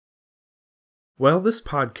While this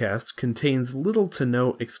podcast contains little to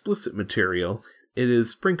no explicit material, it is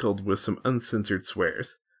sprinkled with some uncensored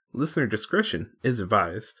swears. Listener discretion is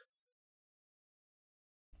advised.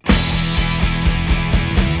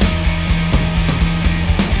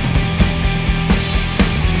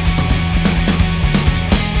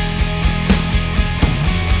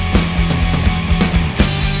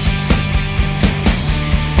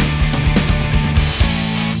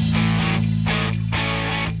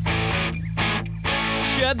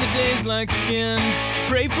 Shed the days like skin,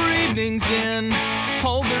 pray for evenings in,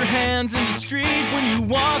 hold their hands in the street when you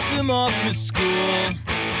walk them off to school.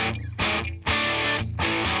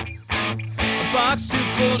 A box too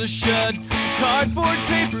full to shut, cardboard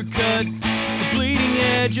paper cut, the bleeding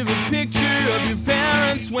edge of a picture of your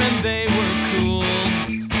parents when they were cool.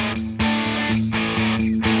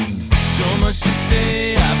 So much to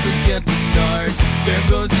say, I forget to start. There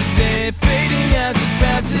goes the day, fading as it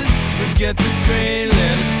passes. Forget the gray,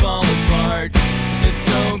 let it fall apart. It's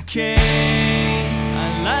okay,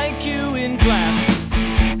 I like you in glasses.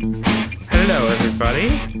 Hello, everybody.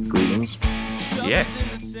 Greetings.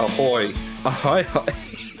 Yes. Ahoy. Ahoy.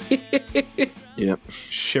 Yep.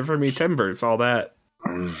 Shiver me timbers, all that.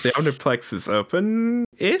 The Underplex is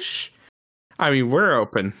open-ish? I mean, we're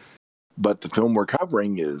open. But the film we're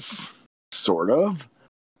covering is sort of.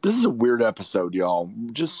 This is a weird episode, y'all.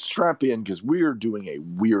 Just strap in because we're doing a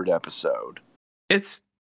weird episode. It's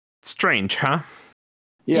strange, huh?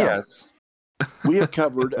 Yeah. Yes. We have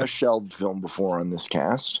covered a shelved film before on this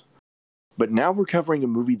cast, but now we're covering a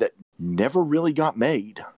movie that never really got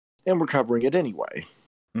made, and we're covering it anyway.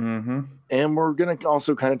 Mm-hmm. And we're going to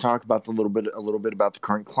also kind of talk about a little bit about the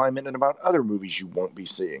current climate and about other movies you won't be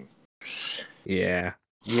seeing. Yeah.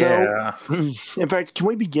 So, in fact, can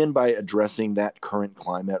we begin by addressing that current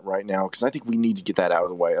climate right now? Because I think we need to get that out of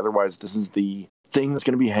the way. Otherwise, this is the thing that's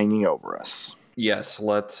going to be hanging over us. Yes,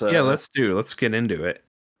 let's get into it.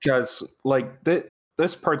 Because,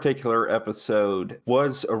 this particular episode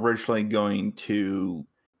was originally going to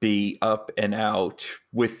be up and out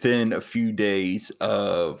within a few days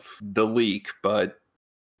of the leak, but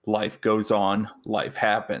life goes on, life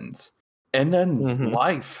happens. And then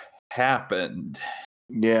life happened.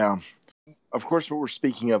 Yeah. Of course, what we're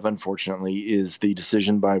speaking of, unfortunately, is the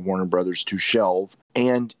decision by Warner Brothers to shelve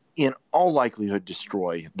and, in all likelihood,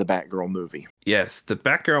 destroy the Batgirl movie. Yes, the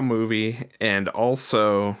Batgirl movie, and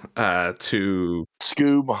also to...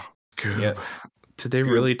 Scoob. Yep. Did they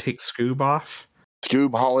really take Scoob off?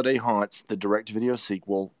 Scoob Holiday Haunts, the direct-to-video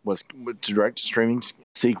streaming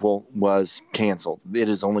sequel, was canceled. It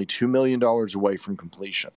is only $2 million away from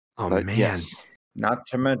completion. Oh, but man. Yes. Not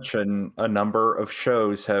to mention, a number of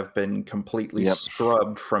shows have been completely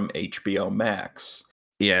scrubbed from HBO Max.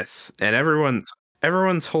 Yes, and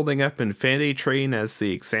everyone's holding up Infinity Train as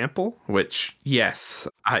the example, which, yes,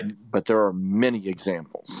 But there are many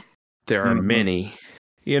examples. There are many.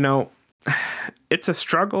 You know, it's a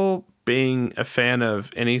struggle being a fan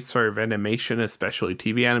of any sort of animation, especially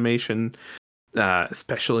TV animation,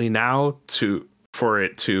 especially now, for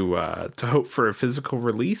it to hope for a physical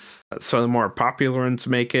release. So the more popular ones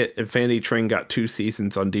make it. Infinity Train got 2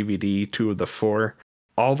 seasons on DVD, 2 of the 4.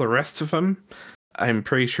 All the rest of them, I'm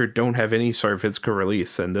pretty sure, don't have any sort of physical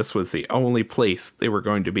release, and this was the only place they were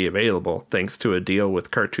going to be available, thanks to a deal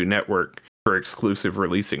with Cartoon Network for exclusive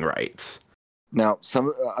releasing rights. Now,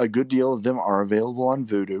 a good deal of them are available on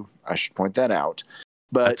Vudu. I should point that out.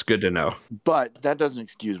 But that's good to know. But that doesn't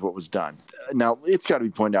excuse what was done. Now, it's got to be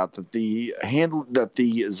pointed out that the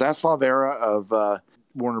Zaslav era of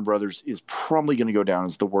Warner Brothers is probably going to go down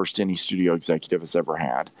as the worst any studio executive has ever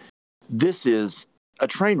had. This is a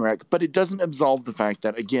train wreck, but it doesn't absolve the fact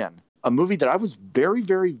that, again, a movie that I was very,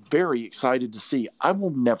 very, very excited to see, I will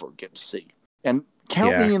never get to see. And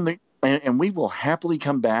count me in the... And we will happily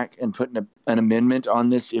come back and put an amendment on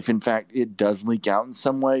this if, in fact, it does leak out in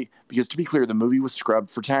some way. Because to be clear, the movie was scrubbed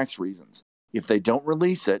for tax reasons. If they don't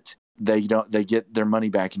release it, they get their money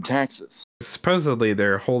back in taxes. Supposedly,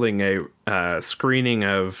 they're holding a screening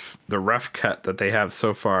of the rough cut that they have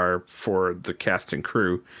so far for the cast and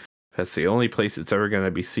crew. That's the only place it's ever going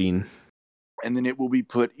to be seen. And then it will be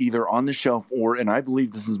put either on the shelf or, and I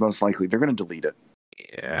believe this is most likely, they're going to delete it.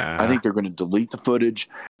 Yeah, I think they're going to delete the footage.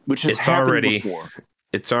 Which has happened before.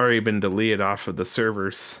 It's already been deleted off of the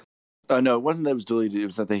servers. No, it wasn't that it was deleted. It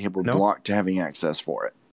was that they were blocked to having access for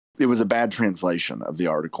it. It was a bad translation of the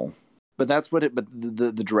article. But that's what it. But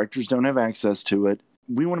the directors don't have access to it.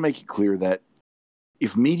 We want to make it clear that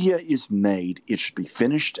if media is made, it should be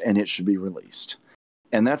finished and it should be released.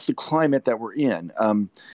 And that's the climate that we're in.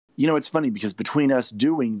 It's funny because between us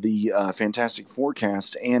doing the Fantastic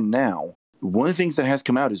Forecast and now, one of the things that has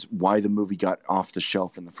come out is why the movie got off the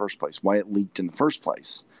shelf in the first place, why it leaked in the first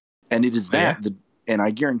place. And it is that, and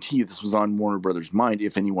I guarantee you this was on Warner Brothers' mind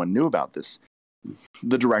if anyone knew about this.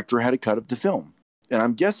 The director had a cut of the film. And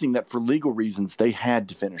I'm guessing that for legal reasons, they had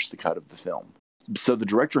to finish the cut of the film. So the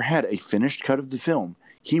director had a finished cut of the film.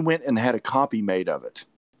 He went and had a copy made of it.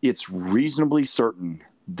 It's reasonably certain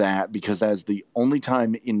that, because that is the only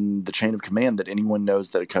time in the chain of command that anyone knows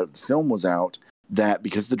that a cut of the film was out, that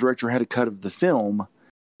because the director had a cut of the film,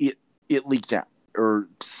 it leaked out, or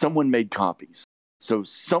someone made copies. So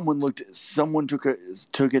someone took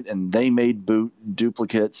it and they made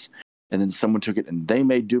duplicates, and then someone took it and they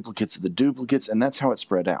made duplicates of the duplicates, and that's how it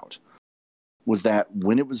spread out. Was that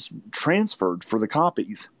when it was transferred for the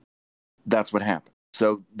copies, that's what happened.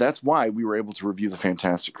 So that's why we were able to review the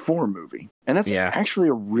Fantastic Four movie. And that's actually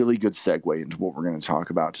a really good segue into what we're going to talk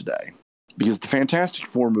about today. Because the Fantastic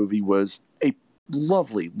Four movie was a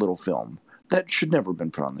lovely little film that should never have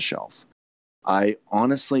been put on the shelf. I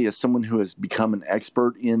honestly, as someone who has become an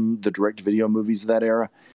expert in the direct-to-video movies of that era,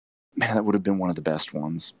 man, that would have been one of the best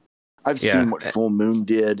ones. I've seen what Full Moon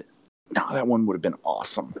did. No, that one would have been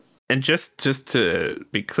awesome. And just to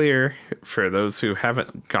be clear, for those who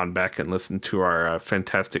haven't gone back and listened to our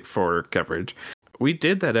Fantastic Four coverage, we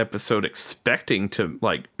did that episode expecting to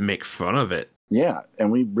make fun of it. Yeah,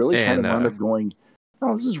 and we really kind of wound up going,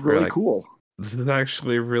 oh, this is really cool. This is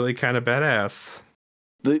actually really kind of badass.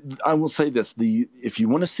 I will say this, if you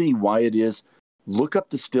want to see why it is, look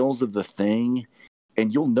up the stills of The Thing,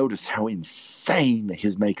 and you'll notice how insane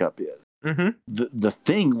his makeup is. Mm-hmm. The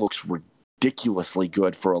Thing looks ridiculously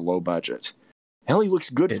good for a low budget. Hell, he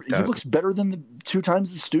looks good. He looks better than the 2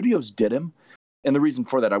 times the studios did him. And the reason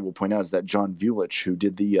for that, I will point out, is that John Vulich, who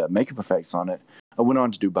did the makeup effects on it, went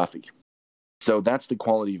on to do Buffy. So that's the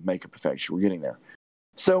quality of makeup effects we're getting there.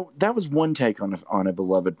 So that was one take on a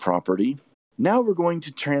beloved property. Now we're going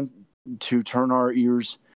to turn our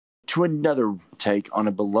ears to another take on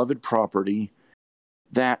a beloved property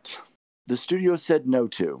that the studio said no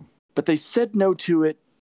to. But they said no to it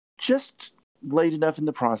just late enough in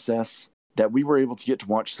the process that we were able to get to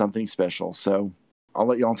watch something special. So I'll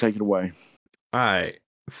let y'all take it away. All right.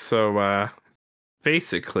 So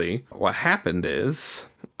basically what happened is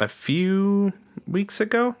a few weeks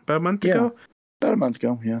ago, about a month ago? About a month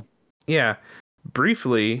ago, yeah. Yeah.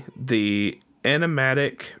 Briefly, the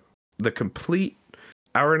complete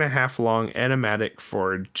hour-and-a-half long animatic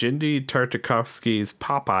for Genndy Tartakovsky's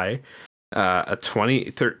Popeye, a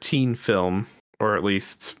 2013 film, or at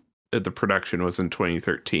least the production was in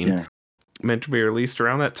 2013, meant to be released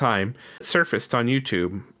around that time, it surfaced on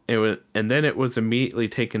YouTube. And then it was immediately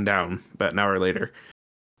taken down about an hour later.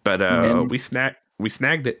 But we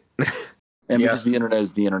snagged it. And because the internet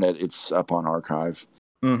is the internet, it's up on archive.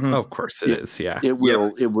 Mm-hmm. Oh, of course it is. Yeah, it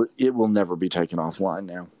will. It will never be taken offline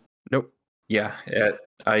now. Nope. Yeah,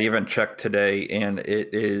 I even checked today, and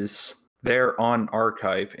it is there on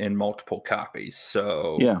archive in multiple copies.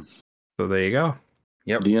 So So there you go.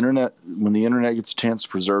 Yep. The internet, when the internet gets a chance to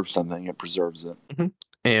preserve something, it preserves it. Mm-hmm.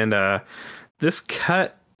 And this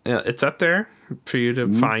cut, it's up there for you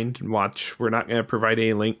to find and watch. We're not going to provide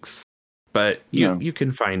any links, but you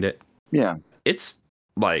can find it. Yeah. It's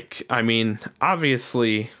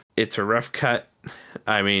obviously it's a rough cut.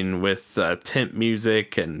 With temp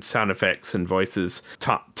music and sound effects and voices.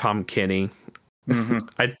 Tom Kenny. Mm-hmm.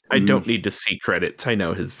 I don't need to see credits. I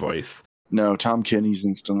know his voice. No, Tom Kenny's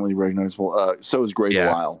instantly recognizable. So is Grey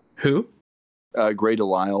Delisle. Who? Grey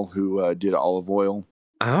Delisle, who did Olive Oil.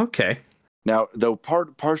 Okay. Now, though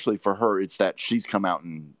partially for her, it's that she's come out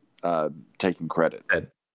and taken credit.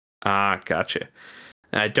 Gotcha.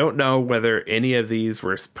 I don't know whether any of these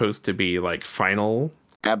were supposed to be final.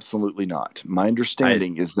 Absolutely not. My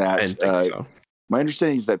understanding is that I didn't think so. My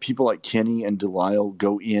understanding is that people like Kenny and Delisle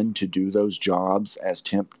go in to do those jobs as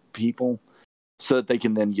temp people, so that they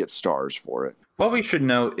can then get stars for it. What we should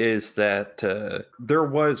note is that there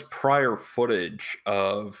was prior footage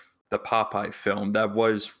of the Popeye film that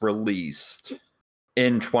was released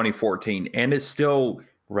in 2014 and is still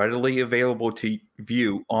readily available to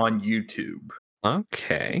view on YouTube.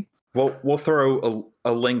 Okay. We'll throw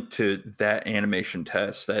a link to that animation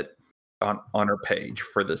test that on our page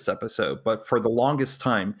for this episode. But for the longest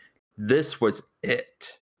time, this was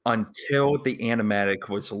it until the animatic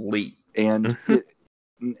was leaked. And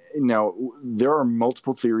now there are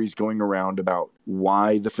multiple theories going around about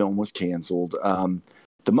why the film was canceled.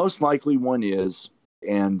 The most likely one is,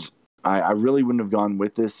 and I really wouldn't have gone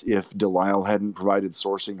with this if Delisle hadn't provided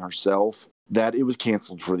sourcing herself, that it was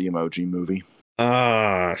canceled for the Emoji Movie.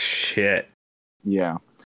 Oh, shit. Yeah.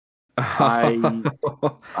 I'm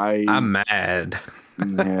mad.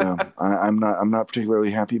 Yeah, I'm not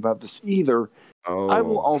particularly happy about this either. Oh, I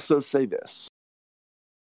will also say this.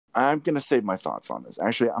 I'm going to save my thoughts on this.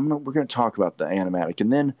 Actually, we're going to talk about the animatic,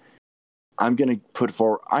 and then I'm going to put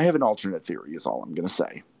forward. I have an alternate theory. Is all I'm going to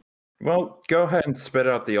say. Well, go ahead and spit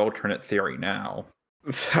out the alternate theory now.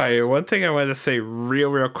 Sorry, one thing I wanted to say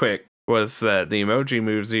real quick was that the Emoji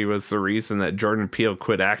Movie was the reason that Jordan Peele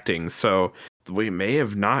quit acting. So we may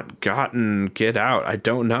have not gotten Get Out. I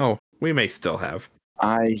don't know. We may still have.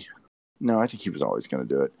 No, I think he was always going to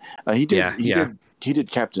do it. He did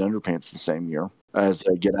Captain Underpants the same year as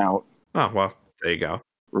Get Out. Oh, well, there you go.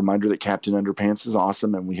 Reminder that Captain Underpants is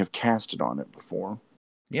awesome, and we have casted on it before.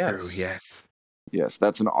 Yes. True, yes. Yes,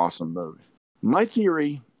 that's an awesome movie. My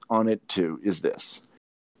theory on it, too, is this.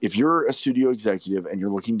 If you're a studio executive and you're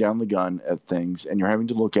looking down the gun at things and you're having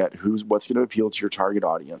to look at what's going to appeal to your target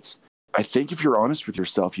audience, I think if you're honest with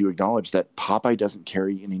yourself, you acknowledge that Popeye doesn't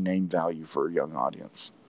carry any name value for a young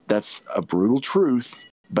audience. That's a brutal truth,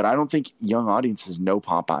 but I don't think young audiences know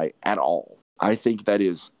Popeye at all. I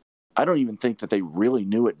don't even think that they really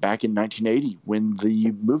knew it back in 1980 when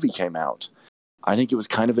the movie came out. I think it was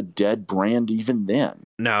kind of a dead brand even then.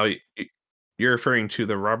 Now, you're referring to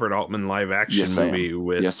the Robert Altman live action movie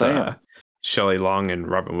with Shelley Long and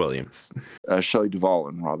Robin Williams. Shelley Duvall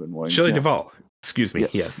and Robin Williams. Shelley Duvall. Excuse me.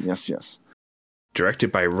 Yes.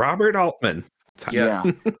 Directed by Robert Altman. Yeah.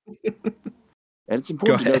 And it's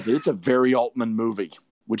important to note that it's a very Altman movie,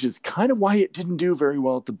 which is kind of why it didn't do very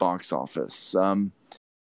well at the box office.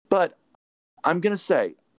 But I'm going to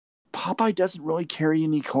say, Popeye doesn't really carry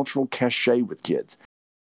any cultural cachet with kids.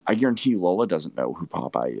 I guarantee you Lola doesn't know who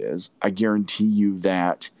Popeye is. I guarantee you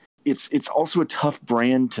that it's also a tough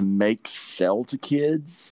brand to sell to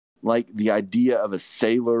kids. Like the idea of a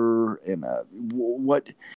sailor and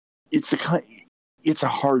it's a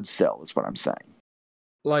hard sell is what I'm saying.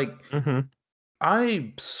 Like,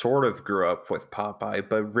 I sort of grew up with Popeye,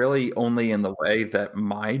 but really only in the way that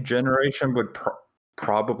my generation would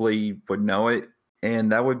probably would know it.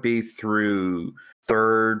 And that would be through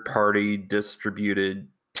third-party distributed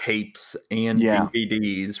tapes and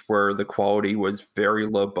DVDs where the quality was very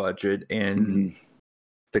low budget and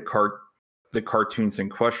the cartoons in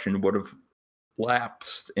question would have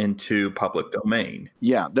lapsed into public domain.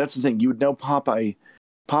 Yeah, that's the thing. You would know Popeye.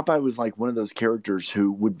 Popeye was like one of those characters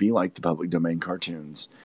who would be like the public domain cartoons.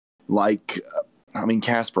 Like,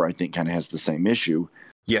 Casper, I think, kind of has the same issue.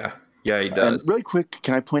 Yeah, he does. And really quick,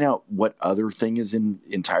 can I point out what other thing is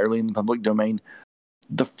entirely in the public domain?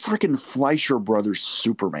 The frickin' Fleischer Brothers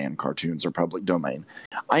Superman cartoons are public domain.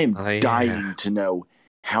 I am dying to know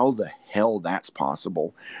how the hell that's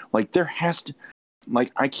possible. Like, there has to...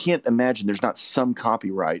 Like, I can't imagine there's not some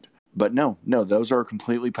copyright. But no, those are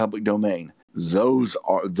completely public domain. Those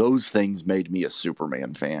things made me a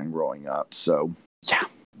Superman fan growing up. So, yeah.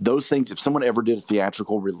 Those things, if someone ever did a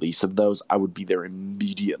theatrical release of those, I would be there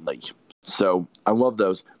immediately. So, I love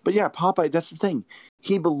those. But yeah, Popeye, that's the thing.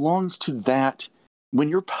 He belongs to that... When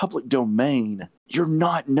you're public domain, you're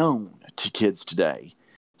not known to kids today.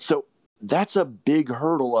 So that's a big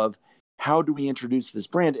hurdle of how do we introduce this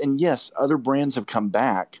brand? And yes, other brands have come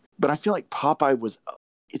back, but I feel like Popeye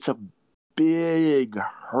it's a big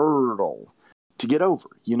hurdle to get over,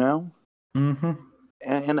 you know? Mm-hmm.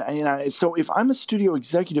 And so if I'm a studio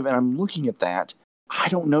executive and I'm looking at that, I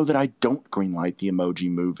don't know that I don't greenlight the Emoji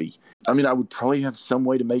Movie. I mean, I would probably have some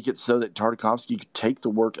way to make it so that Tartakovsky could take the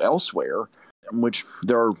work elsewhere, which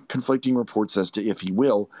there are conflicting reports as to if he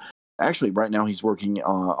will. Actually, right now he's working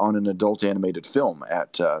on an adult animated film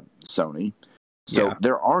at Sony. So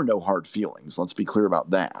there are no hard feelings. Let's be clear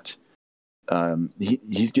about that.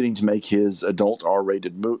 He's getting to make his adult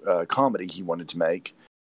R-rated comedy he wanted to make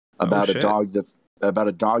about a dog that's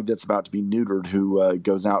about to be neutered who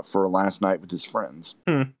goes out for a last night with his friends.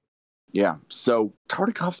 Yeah, so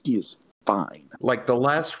Tartakovsky is fine. Like the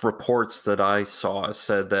last reports that I saw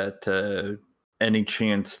said that any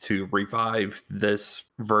chance to revive this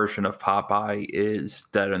version of Popeye is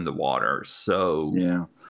dead in the water. So yeah,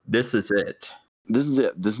 this is it.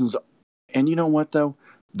 And you know what though?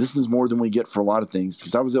 This is more than we get for a lot of things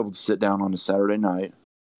because I was able to sit down on a Saturday night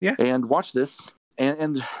and watch this.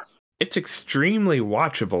 And it's extremely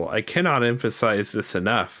watchable. I cannot emphasize this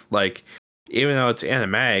enough. Like, even though it's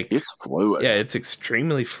animatic, it's fluid. Yeah, it's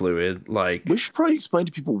extremely fluid. Like, we should probably explain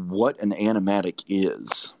to people what an animatic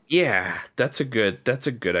is. Yeah, that's a good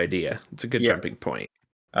idea. It's a good jumping point.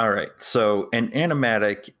 All right. So an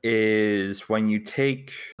animatic is when you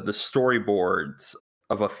take the storyboards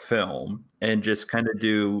of a film and just kind of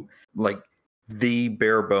do like the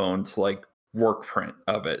bare bones, like work print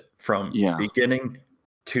of it from beginning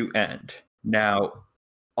to end. Now,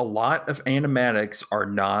 a lot of animatics are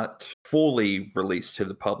not fully released to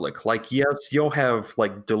the public. Like, yes, you'll have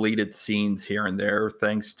like deleted scenes here and there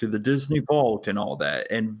thanks to the Disney Vault and all that.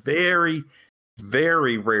 And very,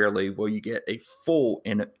 very rarely will you get a full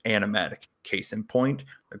animatic. Case in point,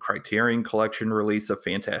 the Criterion Collection release of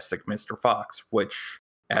Fantastic Mr. Fox, which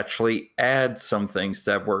actually adds some things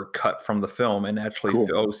that were cut from the film and actually Cool.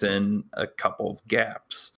 fills in a couple of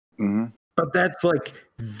gaps. Mm-hmm. But that's like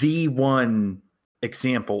the one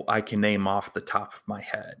example I can name off the top of my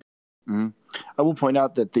head. Mm-hmm. I will point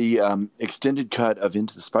out that the extended cut of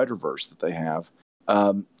Into the Spider-Verse that they have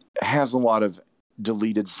has a lot of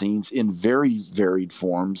deleted scenes in very varied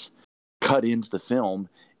forms cut into the film,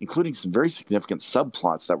 including some very significant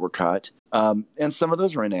subplots that were cut. And some of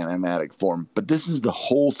those are in animatic form. But this is the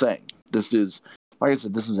whole thing. This is, like I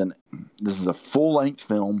said, this is a full-length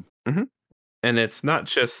film. Mm-hmm. And it's not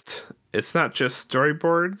just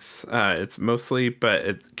storyboards. It's mostly, but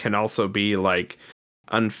it can also be like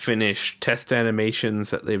unfinished test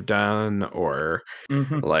animations that they've done, or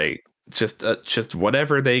like just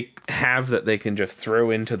whatever they have that they can just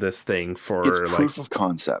throw into this thing for. It's proof of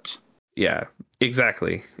concept. Yeah,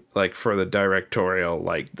 exactly. Like for the directorial,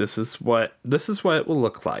 like this is what it will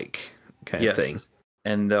look like, kind of thing.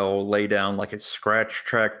 And they'll lay down like a scratch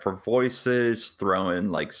track for voices, throw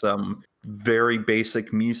in like some very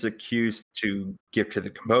basic music cues to give to the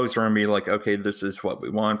composer and be like, okay, this is what we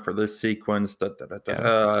want for this sequence.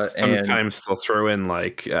 Sometimes they'll throw in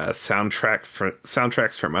like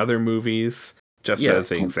soundtracks from other movies, just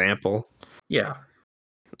as an example. Yeah.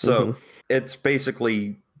 So it's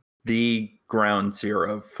basically the ground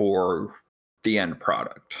zero for the end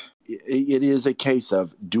product. It is a case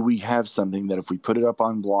of, do we have something that if we put it up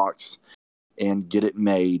on blocks and get it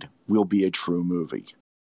made, will be a true movie?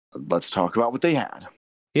 Let's talk about what they had.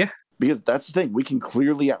 Yeah. Because that's the thing. We can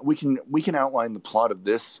clearly, we can outline the plot of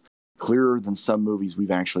this clearer than some movies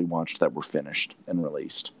we've actually watched that were finished and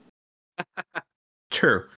released.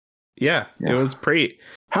 True. Yeah, it was pretty.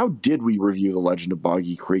 How did we review The Legend of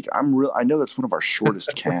Boggy Creek? I know that's one of our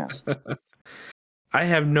shortest casts. I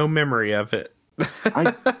have no memory of it.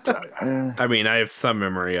 I mean, I have some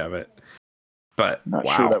memory of it, but not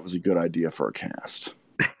sure that was a good idea for a cast.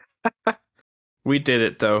 We did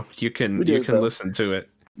it though. You can listen to it.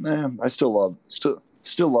 I still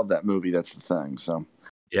love that movie. That's the thing. So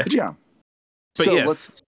yeah. But so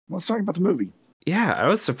yes. let's talk about the movie. Yeah, I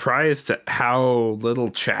was surprised at how little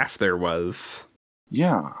chaff there was.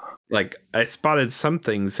 Yeah, like I spotted some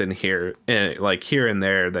things in here, like here and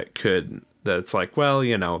there, that's like, well,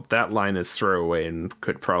 that line is throwaway and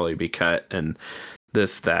could probably be cut, and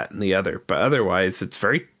this, that, and the other. But otherwise, it's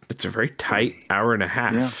a very tight hour and a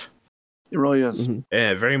half. Yeah, it really is. Mm-hmm.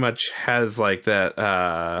 And it very much has like that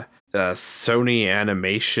Sony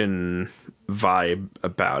animation vibe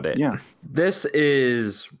about it. Yeah. This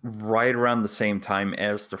is right around the same time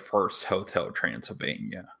as the first Hotel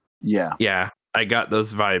Transylvania. Yeah. Yeah. I got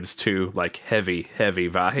those vibes too, like heavy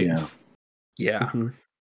vibes. Yeah. Mm-hmm.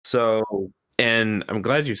 So, and I'm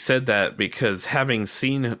glad you said that, because having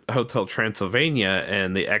seen Hotel Transylvania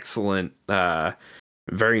and the excellent,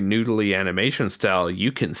 very noodly animation style,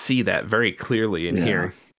 you can see that very clearly in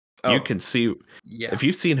here. You can see, if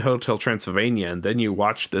you've seen Hotel Transylvania and then you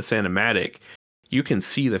watch this animatic, you can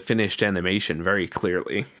see the finished animation very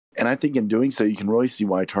clearly. And I think in doing so, you can really see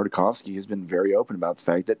why Tartakovsky has been very open about the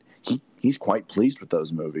fact that he's quite pleased with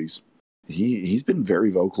those movies. He's been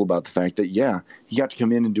very vocal about the fact that, he got to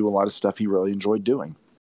come in and do a lot of stuff he really enjoyed doing,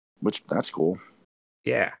 which that's cool.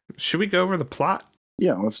 Yeah. Should we go over the plot?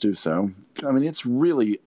 Yeah, let's do so. I mean, it's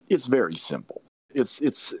very simple.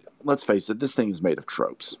 It's let's face it, this thing is made of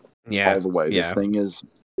tropes. Yeah. All the way. Yeah. This thing is,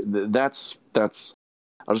 that's,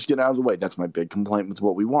 I'll just get out of the way. That's my big complaint with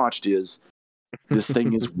what we watched is this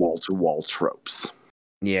thing is wall-to-wall tropes.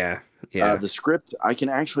 Yeah. Yeah. The script, I can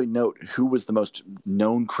actually note who was the most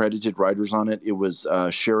known credited writers on it. It was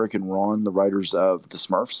Sherrick and Ron, the writers of The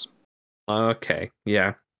Smurfs. Okay.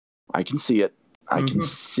 Yeah. I can see it. I can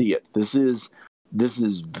see it. This is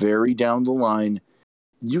very down the line.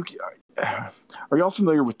 Are y'all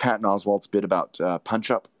familiar with Patton Oswalt's bit about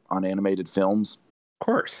Punch Up on animated films? Of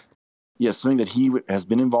course. Yes, something that he has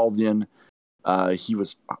been involved in. He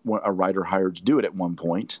was a writer hired to do it at one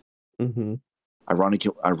point. Mm-hmm.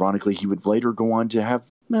 Ironically, he would later go on to have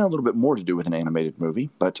a little bit more to do with an animated movie.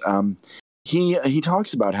 But he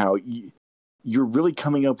talks about how you're really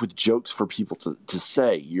coming up with jokes for people to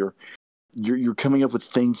say. You're coming up with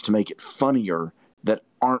things to make it funnier that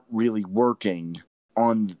aren't really working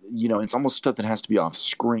on. It's almost stuff that has to be off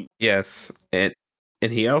screen. Yes, and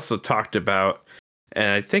he also talked about And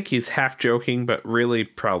I think he's half joking, but really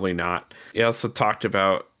probably not. He also talked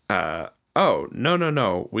about, oh,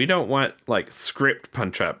 no. We don't want like script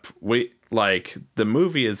punch up. We like the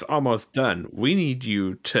movie is almost done. We need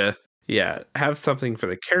you to, have something for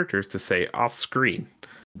the characters to say off screen.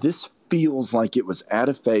 This feels like it was at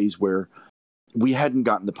a phase where we hadn't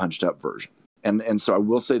gotten the punched up version. And so I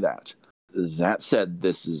will say that. That said,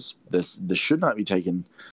 this should not be taken.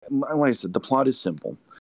 Like I said, the plot is simple.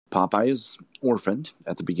 Popeye is orphaned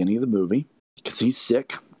at the beginning of the movie because he's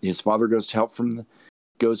sick. His father goes to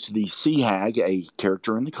the Sea Hag, a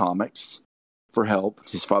character in the comics, for help.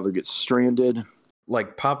 His father gets stranded.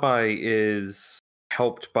 Like Popeye is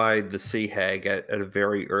helped by the Sea Hag at a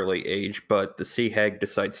very early age, but the Sea Hag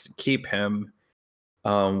decides to keep him,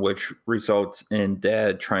 which results in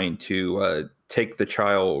Dad trying to take the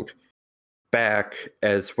child back,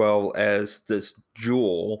 as well as this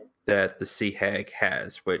jewel that the Sea Hag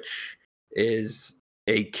has, which is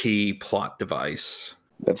a key plot device.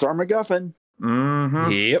 That's our MacGuffin.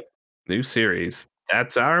 Mm-hmm. Yep. New series.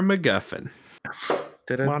 That's our MacGuffin.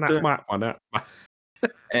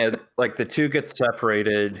 And like the two get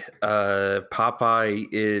separated. Popeye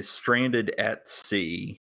is stranded at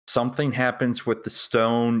sea. Something happens with the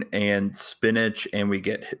stone and spinach, and we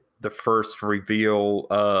get the first reveal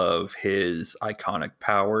of his iconic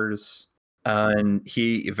powers. And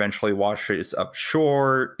he eventually washes up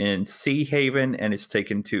shore in Sea Haven and is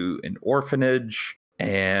taken to an orphanage.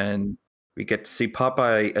 And we get to see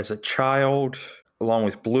Popeye as a child, along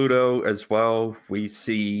with Bluto as well. We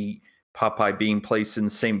see Popeye being placed in the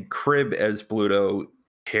same crib as Bluto,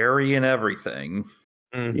 Harry and everything.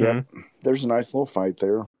 Mm-hmm. Yep. There's a nice little fight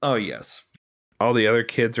there. Oh, yes. All the other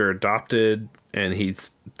kids are adopted, and he's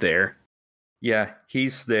there. Yeah,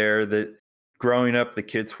 he's there. That growing up, the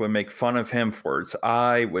kids would make fun of him for his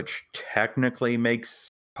eye, which technically makes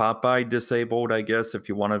Popeye disabled, I guess, if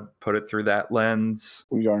you want to put it through that lens.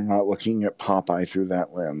 We are not looking at Popeye through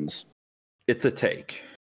that lens. It's a take.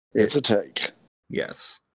 It's a take.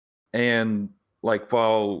 Yes. And like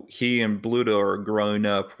while he and Bluto are growing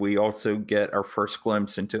up, we also get our first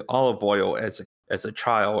glimpse into Olive Oil as a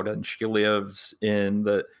child, and she lives in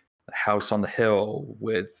the house on the hill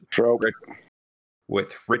with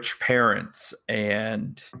rich parents,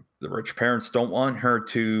 and the rich parents don't want her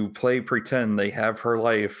to play pretend. They have her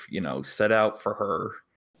life, set out for her.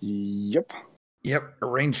 Yep.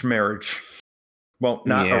 Arranged marriage. Well,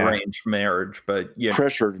 not arranged marriage, but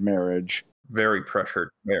pressured marriage. Very pressured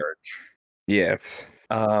marriage. Yes.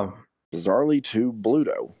 Bizarrely to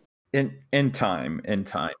Bluto. In time,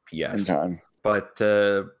 yes. In time. But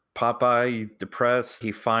Popeye, depressed,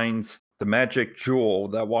 he finds the magic jewel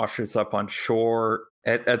that washes up on shore.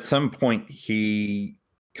 At some point, he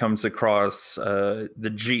comes across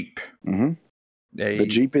the Jeep. Mm-hmm. The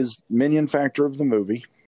Jeep is minion factor of the movie.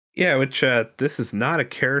 Yeah, which this is not a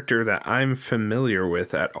character that I'm familiar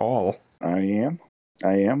with at all. I am.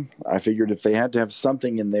 I figured if they had to have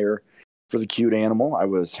something in there for the cute animal, I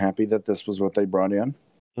was happy that this was what they brought in.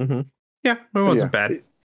 Mm-hmm. Yeah, it wasn't bad.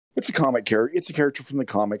 It's a comic character. It's a character from the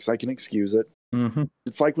comics. I can excuse it. Mm-hmm.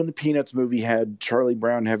 It's like when the Peanuts movie had Charlie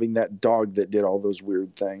Brown having that dog that did all those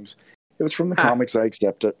weird things. It was from the comics. I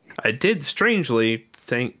accept it. I did strangely,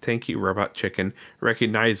 thank you, Robot Chicken,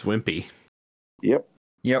 recognize Wimpy. Yep.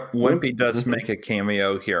 Wimpy does make a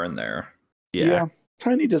cameo here and there. Yeah.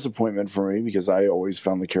 Tiny disappointment for me because I always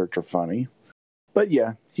found the character funny. But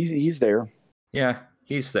yeah, he's there. Yeah,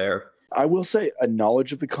 he's there. I will say a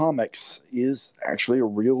knowledge of the comics is actually a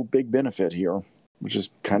real big benefit here, which is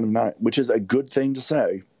which is a good thing to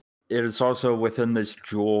say. It is also within this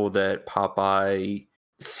jewel that Popeye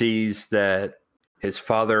sees that his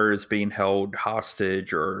father is being held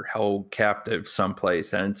hostage or held captive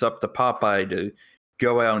someplace, and it's up to Popeye to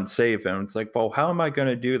go out and save him. It's like, well, how am I going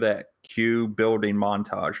to do that? Cue building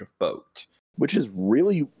montage of boat. Which is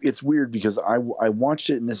really, it's weird because I watched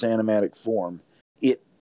it in this animatic form. It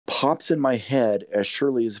pops in my head as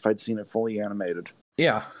surely as if I'd seen it fully animated.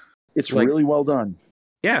 Yeah. It's really well done.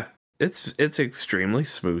 Yeah. It's extremely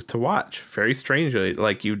smooth to watch. Very strangely.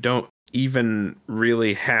 Like you don't even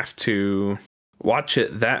really have to watch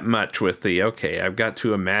it that much with I've got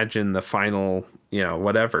to imagine the final,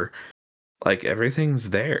 whatever. Like everything's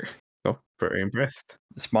there. Oh, very impressed.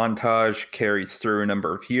 This montage carries through a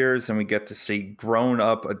number of years, and we get to see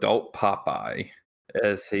grown-up adult Popeye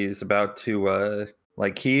as he's about to,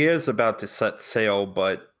 he is about to set sail,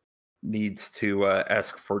 but needs to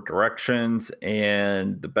ask for directions.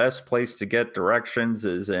 And the best place to get directions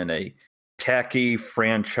is in a tacky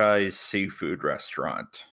franchise seafood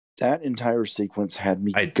restaurant. That entire sequence had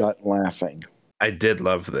me gut laughing. I did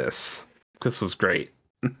love this. This was great.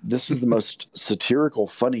 This was the most satirical,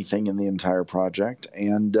 funny thing in the entire project.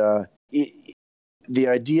 And the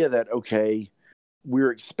idea that, okay,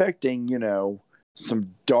 we're expecting,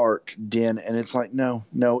 some dark din, and it's like, no,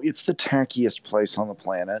 it's the tackiest place on the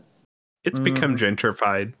planet. It's become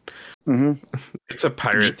gentrified. Mm-hmm. It's a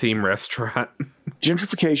pirate theme restaurant.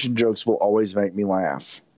 Gentrification jokes will always make me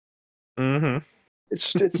laugh. Mm-hmm.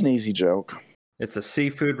 It's an easy joke. It's a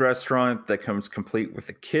seafood restaurant that comes complete with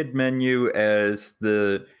a kid menu as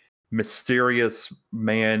the mysterious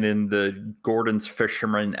man in the Gordon's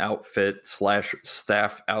fisherman outfit /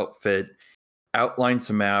 staff outfit outlines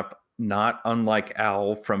a map not unlike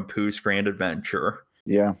Al from Pooh's Grand Adventure.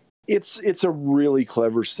 Yeah. It's a really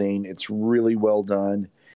clever scene. It's really well done.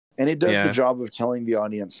 And it does the job of telling the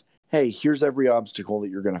audience, hey, here's every obstacle that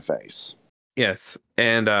you're going to face. Yes.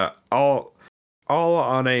 And all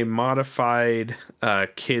on a modified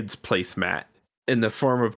kids placemat in the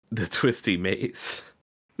form of the Twisty Maze.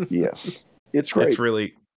 Yes. It's great.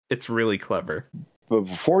 It's really clever. But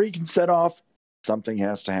before he can set off, something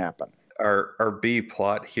has to happen. Our B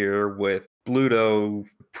plot here with Bluto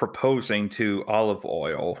proposing to Olive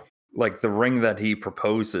Oil. Like the ring that he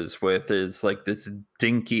proposes with is like this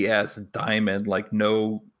dinky ass diamond, like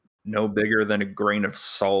no bigger than a grain of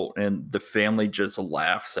salt, and the family just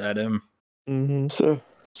laughs at him. Mm-hmm.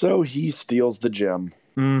 So he steals the gem.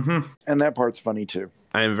 Mm-hmm. And that part's funny too.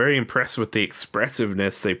 I am very impressed with the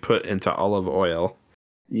expressiveness they put into Olive Oil.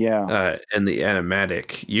 Yeah. And the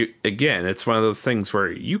animatic. It's one of those things where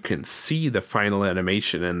you can see the final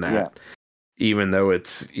animation in that, even though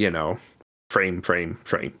it's, frame.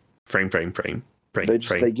 They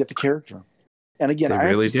get the character. And again, I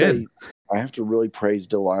have to really praise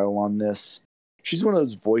Delisle on this. She's one of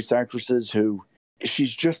those voice actresses who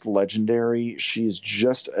she's just legendary. She's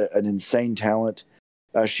just an insane talent.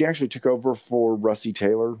 She actually took over for Russie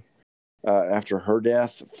Taylor after her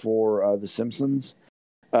death for The Simpsons.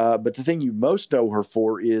 But the thing you most know her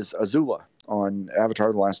for is Azula on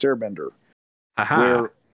Avatar: The Last Airbender.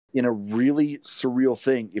 Where, in a really surreal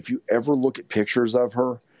thing, if you ever look at pictures of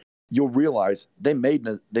her, you'll realize they made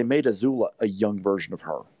Azula a young version of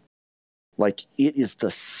her. Like, it is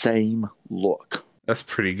the same look. That's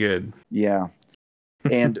pretty good. Yeah.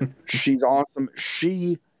 And she's awesome.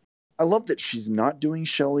 I love that she's not doing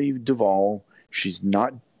Shelley Duvall. She's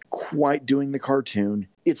not quite doing the cartoon.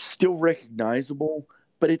 It's still recognizable,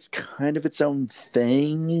 but it's kind of its own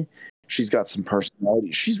thing. She's got some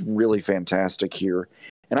personality. She's really fantastic here.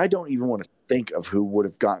 And I don't even want to think of who would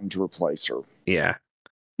have gotten to replace her. Yeah.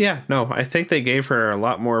 Yeah, no, I think they gave her a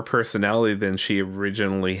lot more personality than she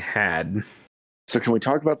originally had. So can we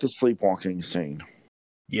talk about the sleepwalking scene?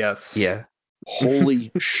 Yes. Yeah.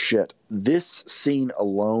 Holy shit. This scene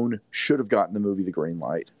alone should have gotten the movie the green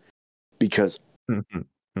light, because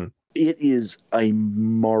it is a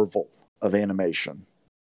marvel of animation.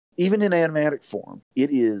 Even in animatic form,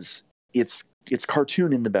 it's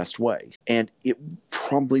cartoon in the best way. And it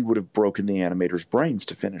probably would have broken the animators' brains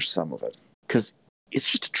to finish some of it, because it's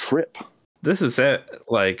just a trip. This is it.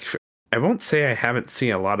 Like, I won't say I haven't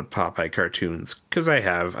seen a lot of Popeye cartoons, because I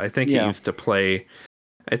have. I think it used to play.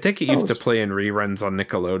 I think it used to play in reruns on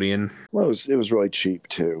Nickelodeon. Well, it was really cheap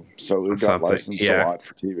too, so it got licensed a lot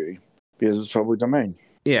for TV because it was public domain.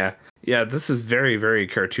 Yeah, this is very, very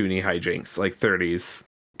cartoony hijinks, like 30s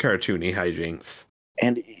cartoony hijinks,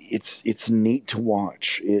 and it's neat to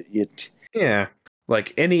watch.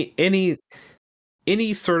 Like any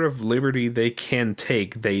sort of liberty they can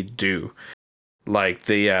take, they do. Like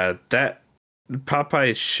that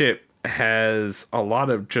Popeye's ship has a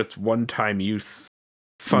lot of just one-time use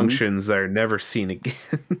functions that are never seen again.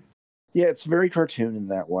 Yeah, it's very cartoon in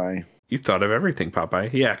that way. You thought of everything,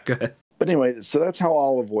 Popeye. Yeah, go ahead. But anyway, so that's how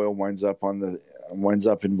Olive Oil winds up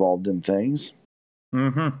involved in things.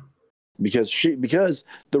 Mm-hmm. Because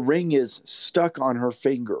the ring is stuck on her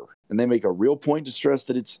finger, and they make a real point to stress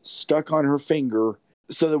that it's stuck on her finger,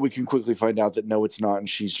 so that we can quickly find out that no, it's not, and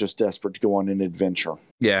she's just desperate to go on an adventure.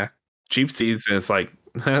 Yeah, Cheap sees and it's like,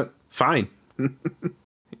 fine.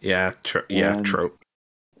 Trope.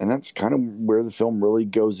 And that's kind of where the film really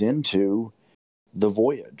goes into the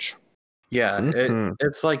voyage. Yeah,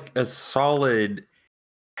 it's like a solid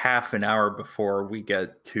half an hour before we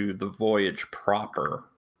get to the voyage proper.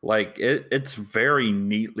 Like, it's very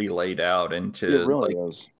neatly laid out into it really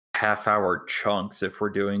is. half-hour chunks if we're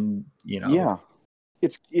doing, Yeah,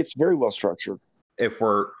 it's very well structured. If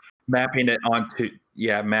we're mapping it onto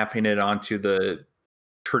the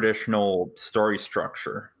traditional story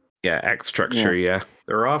structure. Yeah, act structure, yeah.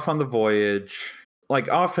 They're off on the voyage.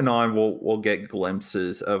 Like, off and on, we'll get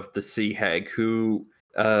glimpses of the Sea Hag, who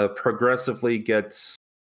progressively gets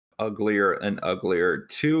uglier and uglier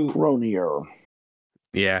Cronier.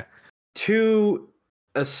 Yeah. to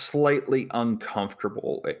a slightly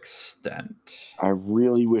uncomfortable extent. I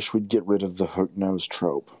really wish we'd get rid of the hook nose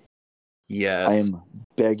trope. Yes. I am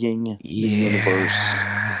begging the universe.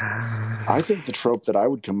 I think the trope that I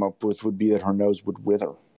would come up with would be that her nose would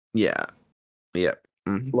wither. Yeah. Yep.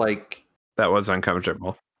 Mhm. Like, That was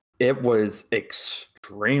uncomfortable. it was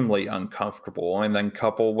extremely uncomfortable. And then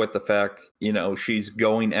coupled with the fact, she's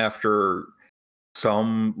going after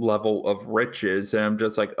some level of riches. And I'm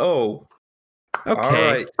just like, oh,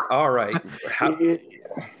 Okay. all right.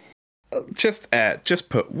 Just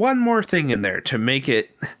put one more thing in there to make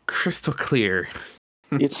it crystal clear.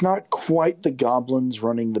 It's not quite the goblins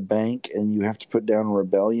running the bank and you have to put down a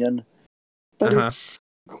rebellion, but it's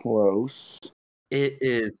close. It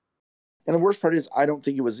is. And the worst part is, I don't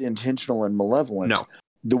think it was intentional and malevolent. No.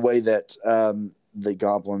 The way that the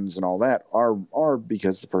goblins and all that are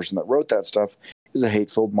because the person that wrote that stuff is a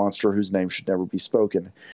hateful monster whose name should never be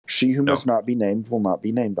spoken. She who must not be named will not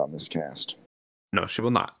be named on this cast. No, she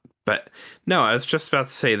will not. But no, I was just about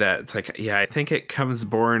to say that. It's like, yeah, I think it comes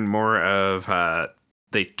born more of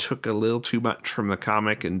they took a little too much from the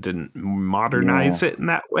comic and didn't modernize it in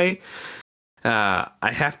that way.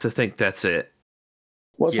 I have to think that's it.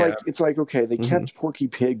 Well, it's like okay, they kept Porky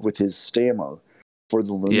Pig with his stammer for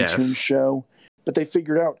the Looney Tunes show, but they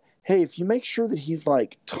figured out, hey, if you make sure that he's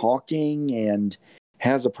like talking and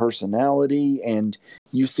has a personality, and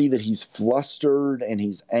you see that he's flustered and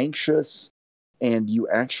he's anxious, and you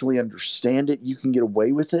actually understand it, you can get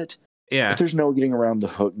away with it. Yeah. But there's no getting around the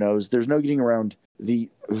hook nose. There's no getting around the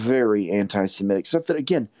very anti-Semitic stuff that,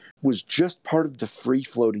 again, was just part of the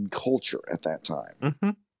free-floating culture at that time.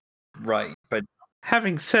 Mm-hmm. Right. But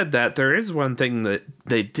having said that, there is one thing that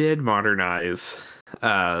they did modernize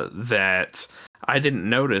that I didn't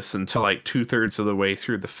notice until like 2/3 of the way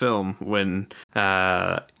through the film when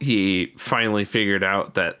he finally figured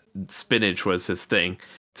out that spinach was his thing.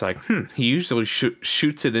 It's like, he usually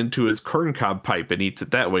shoots it into his corncob pipe and eats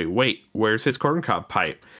it that way. Wait, where's his corncob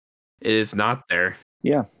pipe? It is not there.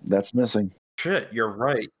 Yeah, that's missing. Shit, you're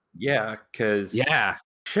right. Yeah, because... Yeah.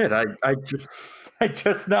 Shit, I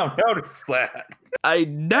just now noticed that. I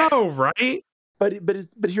know, right? But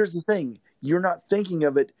here's the thing. You're not thinking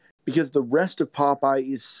of it because the rest of Popeye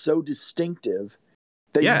is so distinctive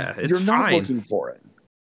that you're not looking for it.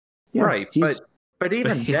 Yeah, right, but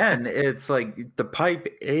even then, it's like the pipe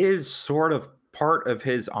is sort of part of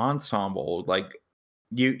his ensemble. Like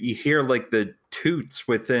you hear like the toots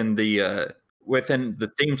within the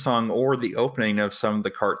theme song or the opening of some of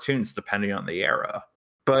the cartoons, depending on the era.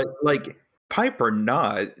 But like pipe or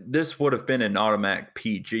not, this would have been an automatic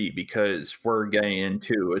PG because we're getting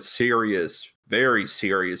into a very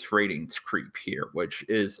serious ratings creep here, which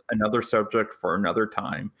is another subject for another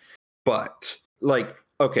time. But like,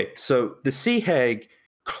 okay, so the sea hag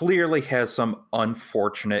clearly has some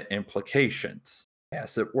unfortunate implications,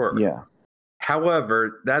 as it were. Yeah.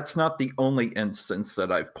 However, that's not the only instance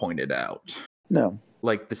that I've pointed out. No.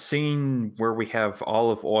 Like the scene where we have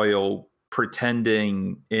Olive Oil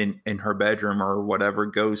pretending in her bedroom or whatever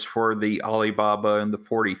goes for the Alibaba and the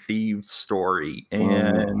 40 Thieves story.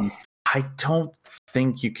 And I don't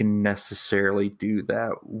think you can necessarily do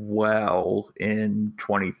that well in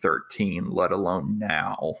 2013, let alone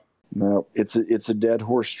now. No, it's a dead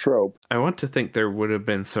horse trope. I want to think there would have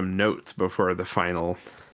been some notes before the final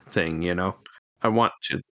thing, I want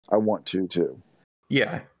to too.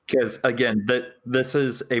 Yeah, because again, this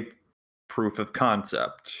is a proof of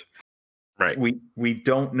concept. Right. We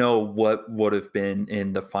don't know what would have been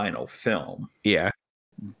in the final film. Yeah.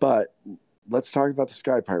 But let's talk about the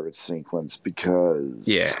Sky Pirates sequence because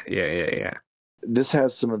Yeah. This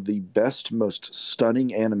has some of the best, most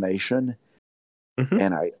stunning animation. Mm-hmm.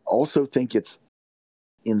 And I also think it's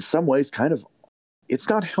in some ways it's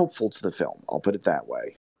not helpful to the film. I'll put it that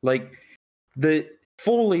way. Like the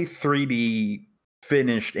fully 3D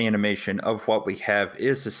finished animation of what we have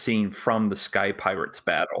is a scene from the Sky Pirates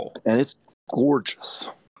battle. And it's gorgeous.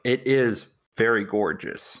 It is very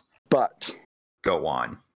gorgeous. But go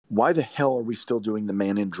on. Why the hell are we still doing the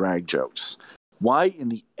man in drag jokes? Why in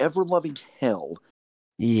the ever-loving hell?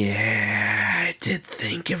 Yeah, I did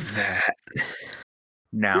think of that.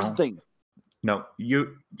 Now, here's the thing. No,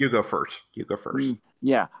 you go first. You go first.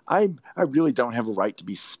 Yeah, I really don't have a right to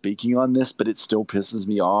be speaking on this, but it still pisses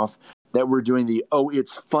me off that we're doing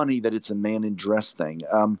it's funny that it's a man in dress thing.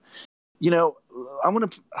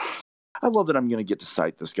 I love that I'm going to get to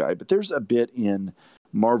cite this guy, but there's a bit in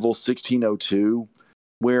Marvel 1602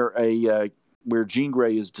 where Jean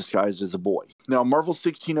Grey is disguised as a boy. Now, Marvel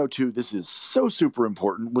 1602, this is so super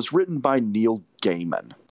important, was written by Neil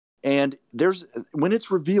Gaiman. And when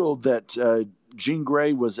it's revealed that Jean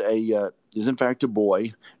Grey is in fact a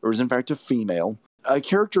boy, or is in fact a female, a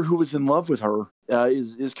character who was in love with her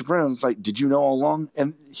is confronted. And it's like, did you know all along?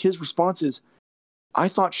 And his response is, I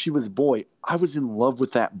thought she was a boy. I was in love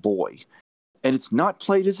with that boy. And it's not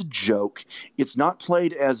played as a joke. It's not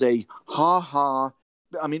played as a ha-ha.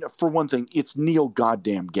 I mean, for one thing, it's Neil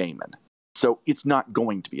goddamn Gaiman. So it's not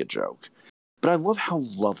going to be a joke. But I love how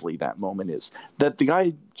lovely that moment is. That the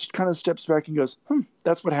guy just kind of steps back and goes,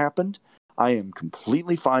 that's what happened. I am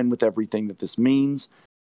completely fine with everything that this means.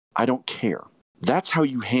 I don't care. That's how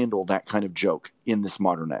you handle that kind of joke in this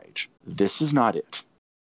modern age. This is not it.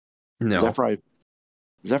 No.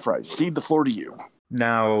 Zephyr, cede the floor to you.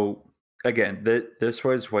 Now, again, this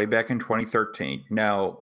was way back in 2013.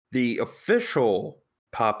 Now, the official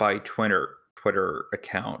Popeye Twitter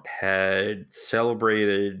account had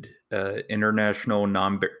celebrated International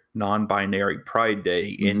Non-Binary Pride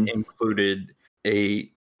Day and included a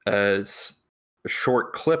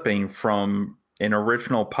short clipping from an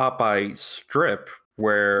original Popeye strip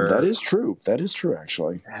where... That is true,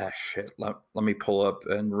 actually. Shit. Let me pull up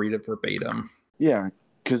and read it verbatim. Yeah,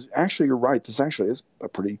 because actually you're right. This actually is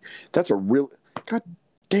that's a real... God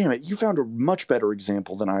damn it, you found a much better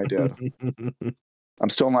example than I did. I'm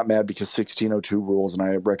still not mad because 1602 rules, and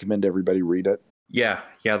I recommend everybody read it. Yeah.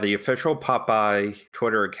 The official Popeye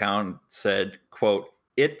Twitter account said, quote,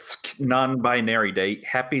 "It's non-binary day.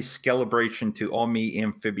 Happy celebration to all me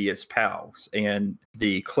amphibious pals." And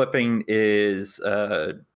the clipping is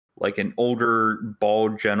like an older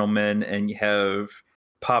bald gentleman, and you have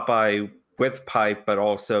Popeye with pipe, but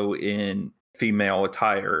also in female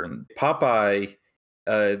attire. And Popeye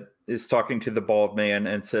is talking to the bald man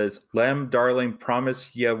and says, "Lem, darling,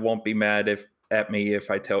 promise you won't be mad at me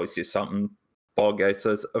if I tell you something." Bald guy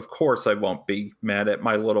says, "Of course I won't be mad at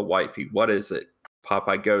my little wifey. What is it?"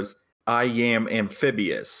 Popeye goes, "I am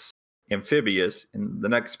amphibious." In the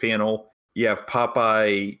next panel, you have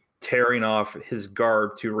Popeye tearing off his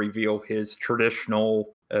garb to reveal his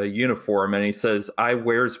traditional uniform, and he says, "I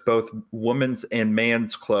wears both woman's and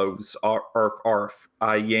man's clothes. Arf, arf.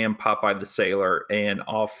 I am Popeye the Sailor." And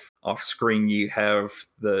off screen, you have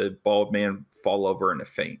the bald man fall over in a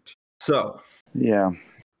faint. So, yeah.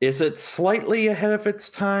 Is it slightly ahead of its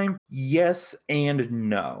time? Yes and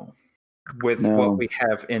no. With what we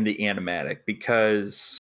have in the animatic,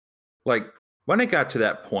 because like when it got to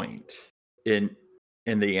that point in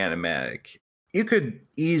the animatic, you could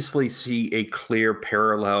easily see a clear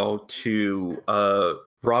parallel to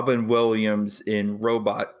Robin Williams in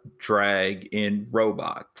Robot Drag in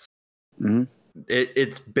Robots. Mm-hmm.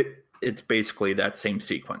 It's basically that same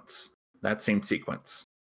sequence.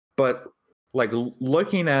 But like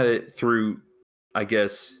looking at it through, I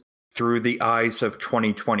guess, through the eyes of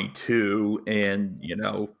 2022 and,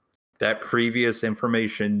 that previous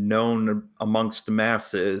information known amongst the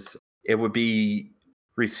masses, it would be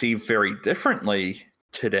received very differently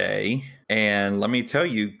today. And let me tell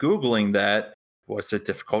you, Googling that was a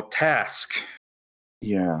difficult task.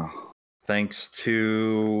 Yeah. Thanks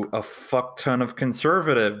to a fuck ton of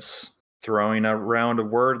conservatives throwing around a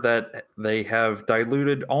word that they have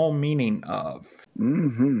diluted all meaning of.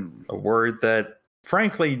 Mm-hmm. A word that,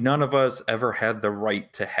 frankly, none of us ever had the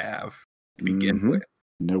right to have to begin with.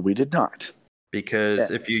 No, we did not.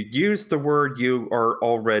 Because if you use the word, you are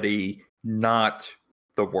already not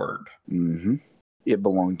the word. Mm-hmm. It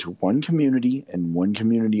belonged to one community and one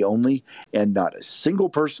community only, and not a single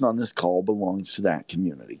person on this call belongs to that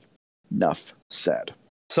community. Enough said.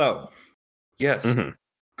 So, yes,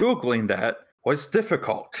 Googling that was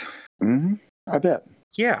difficult. Mm-hmm. I bet.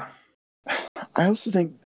 Yeah. I also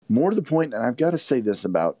think, more to the point, and I've got to say this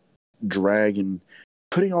about drag and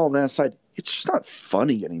putting all that aside, it's just not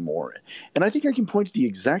funny anymore. And I think I can point to the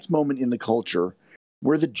exact moment in the culture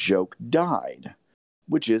where the joke died,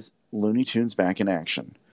 which is Looney Tunes Back in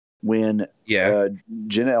Action. When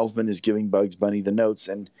Jenna Elfman is giving Bugs Bunny the notes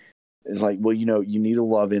and is like, well, you need a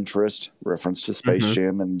love interest, reference to Space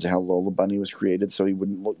Jam and how Lola Bunny was created so he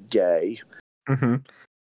wouldn't look gay. Mm-hmm.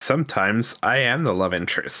 Sometimes I am the love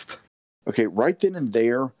interest. Okay, right then and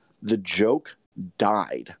there, the joke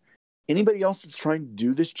died. Anybody else that's trying to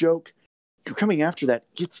do this joke, you're coming after that,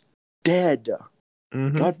 it's dead.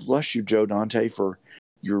 Mm-hmm. God bless you, Joe Dante, for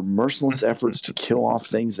your merciless efforts to kill off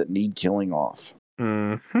things that need killing off.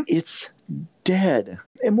 Mm-hmm. It's dead.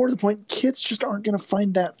 And more to the point, kids just aren't going to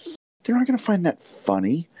find that. They're not going to find that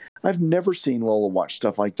funny. I've never seen Lola watch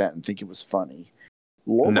stuff like that and think it was funny.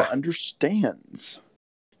 Lola understands.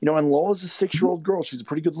 And Lola's a 6-year-old girl. She's a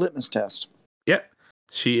pretty good litmus test. Yep.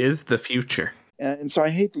 She is the future. And so I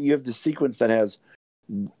hate that you have the sequence that has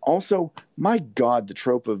Also, my God, the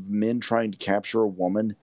trope of men trying to capture a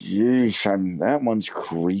woman. Yeesh, that one's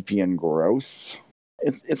creepy and gross.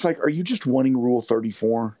 It's like, are you just wanting Rule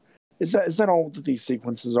 34? Is that all that these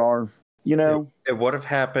sequences are? You know? It would have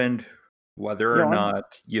happened whether or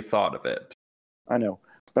not you thought of it. I know.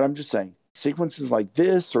 But I'm just saying, sequences like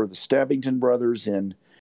this or the Stabbington brothers in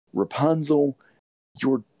Rapunzel,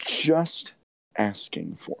 you're just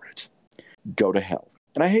asking for it. Go to hell.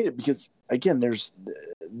 And I hate it because, again, there's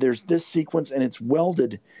this sequence and it's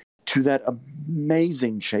welded to that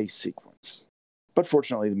amazing chase sequence. But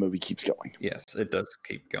fortunately, the movie keeps going. Yes, it does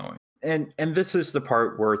keep going. And this is the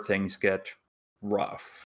part where things get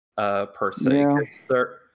rough, per se. Yeah.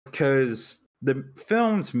 Because the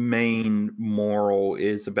film's main moral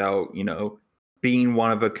is about, being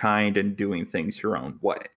one of a kind and doing things your own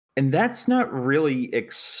way. And that's not really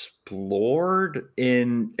explored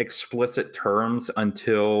in explicit terms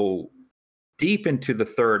until deep into the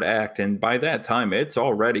third act. And by that time, it's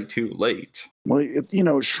already too late. Well,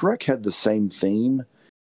 Shrek had the same theme,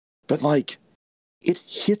 but like it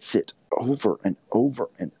hits it over and over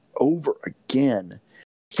and over again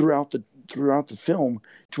throughout the film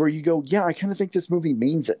to where you go, yeah, I kind of think this movie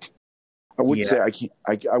means it. I would say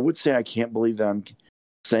I can't believe that I'm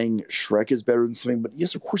saying Shrek is better than something, but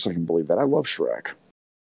yes, of course I can believe that. I love Shrek.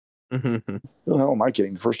 Mm-hmm. Who the hell am I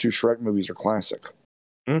kidding? The first two Shrek movies are classic.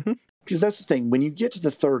 Mm-hmm. Because that's the thing. When you get to the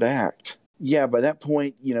third act, yeah, by that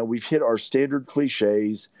point, we've hit our standard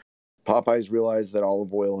cliches. Popeyes realized that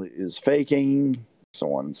olive oil is faking,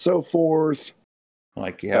 so on and so forth.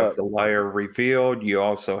 Like you have the liar revealed. You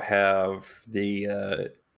also have the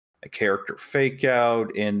character fake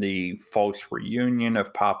out in the false reunion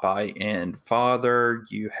of Popeye and Father.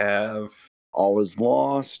 You have all is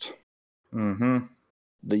lost. Mm-hmm.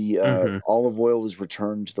 The olive oil is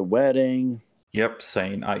returned to the wedding. Yep,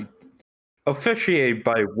 saying I officiated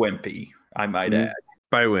by Wimpy, I might add.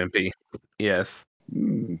 By Wimpy, yes.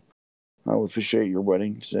 I'll officiate your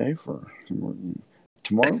wedding today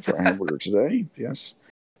tomorrow for a hamburger today. Yes.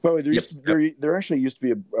 By the way, there actually used to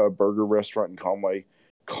be a burger restaurant in Conway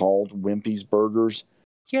called Wimpy's Burgers.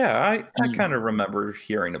 Yeah, I kind of remember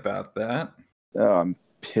hearing about that. I'm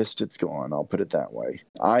pissed it's gone. I'll put it that way.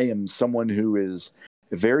 I am someone who is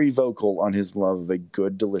very vocal on his love of a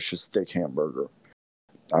good, delicious, thick hamburger.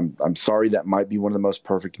 I'm sorry, that might be one of the most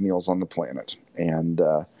perfect meals on the planet. And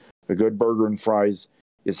a good burger and fries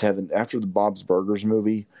is heaven. After the Bob's Burgers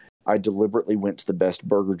movie, I deliberately went to the best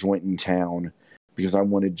burger joint in town because I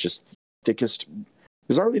wanted just thickest.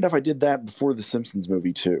 Bizarrely enough, I did that before the Simpsons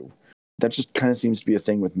movie too. That just kind of seems to be a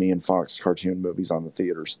thing with me and Fox cartoon movies on the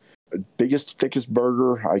theaters. Biggest, thickest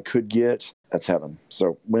burger I could get, that's heaven.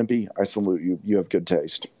 So, Wimpy, I salute you. You have good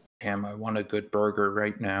taste. Damn, I want a good burger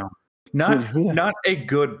right now. Not a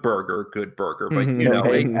good burger, but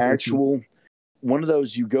an actual one of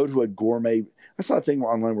those. You go to a gourmet. I saw a thing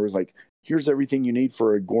online where it was like, here's everything you need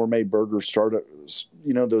for a gourmet burger startup.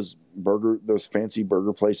 Those fancy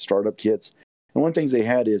burger place startup kits. And one of the things they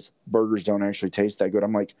had is burgers don't actually taste that good.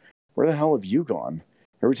 I'm like, where the hell have you gone?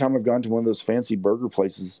 Every time I've gone to one of those fancy burger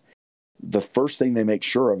places, the first thing they make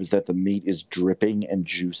sure of is that the meat is dripping and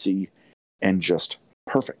juicy and just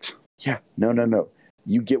perfect. Yeah, no.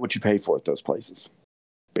 You get what you pay for at those places.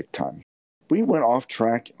 Big time. We went off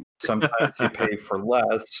track. Sometimes you pay for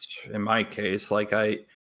less. In my case, for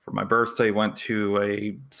my birthday, went to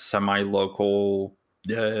a semi-local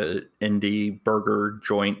indie burger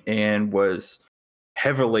joint and was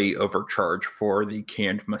heavily overcharged for the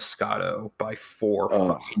canned Moscato by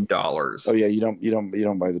 $4. Oh yeah, you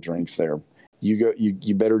don't buy the drinks there.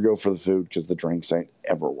 You better go for the food because the drinks ain't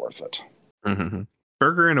ever worth it. Mm-hmm.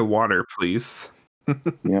 Burger and a water, please.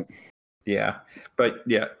 Yep. Yeah, but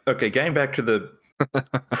yeah. Okay, getting back to the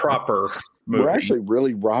proper movie. We're actually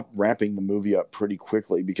really wrapping the movie up pretty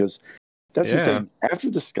quickly because that's the thing. After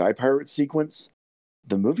the Sky Pirate sequence,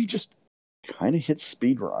 the movie just kind of hits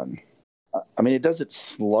speed run. I mean, it does it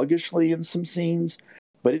sluggishly in some scenes,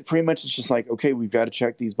 but it pretty much is just like, okay, we've got to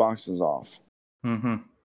check these boxes off. Mm-hmm.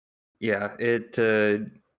 Yeah, it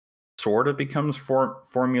sort of becomes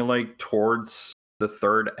formulaic towards the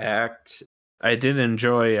third act. I did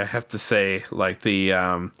enjoy, I have to say, like they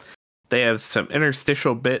have some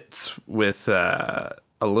interstitial bits with a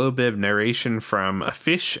little bit of narration from a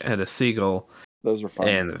fish and a seagull. Those are fun.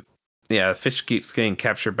 And yeah, the fish keeps getting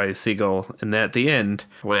captured by a seagull. And at the end,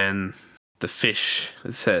 when the fish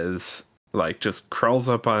says, just crawls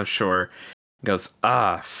up on shore, goes,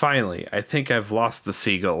 finally, I think I've lost the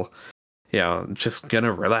seagull. I'm just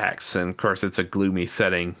gonna relax. And of course, it's a gloomy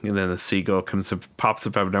setting. And then the seagull pops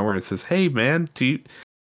up out of nowhere and says, "Hey, man, do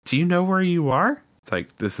you know where you are?" It's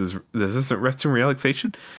like this isn't rest and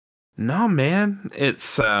relaxation. No, man,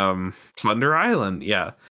 it's Plunder Island.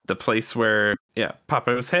 Yeah, the place where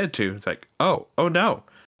Papa was headed to. It's like, oh no,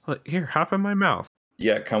 here, hop in my mouth.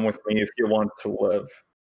 Yeah, come with me if you want to live.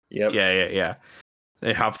 Yep. Yeah.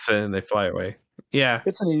 They hops in, they fly away. Yeah,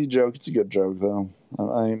 It's an easy joke. It's a good joke though.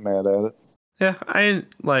 I ain't mad at it. yeah.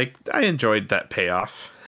 I enjoyed that payoff.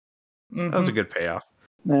 Mm-hmm. That was a good payoff.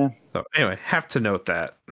 Yeah. So anyway, have to note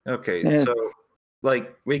that. Okay, Yeah. so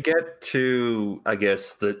like we get to, I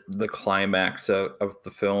guess, the climax of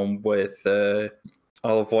the film with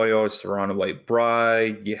Olive Oil as the runaway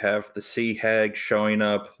bride. You have the sea hag showing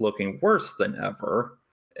up looking worse than ever.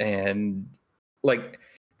 And like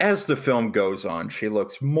as the film goes on, she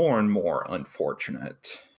looks more and more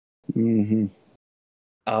unfortunate. Mm-hmm.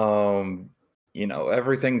 You know,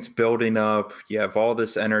 everything's building up. You have all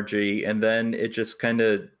this energy, and then it just kind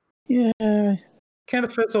of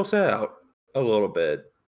fizzles out a little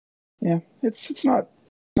bit. Yeah, it's not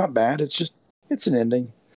bad. It's an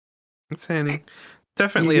ending. It's ending.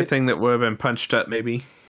 Definitely a thing that would have been punched up, maybe.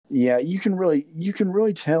 Yeah, you can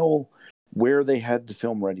really tell where they had the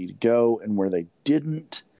film ready to go and where they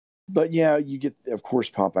didn't. But yeah, you get, of course,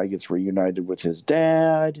 Popeye gets reunited with his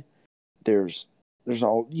dad. There's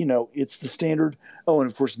all, it's the standard. Oh, and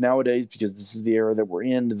of course nowadays, because this is the era that we're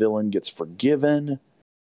in, the villain gets forgiven.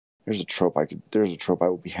 There's a trope I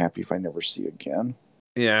would be happy if I never see again.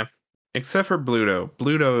 Yeah. Except for Bluto.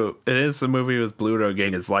 Bluto, it is the movie with Bluto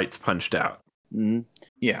getting his lights punched out. Mm-hmm.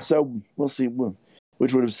 Yeah. So we'll see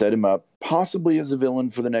which would have set him up possibly as a villain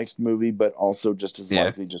for the next movie, but also just as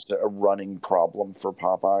likely just a running problem for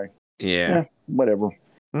Popeye. Yeah. Whatever.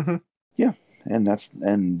 Mm-hmm. Yeah. And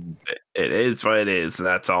it is what it is.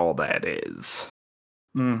 That's all that is.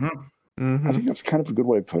 Mm-hmm. Mm-hmm. I think that's kind of a good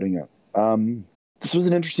way of putting it. This was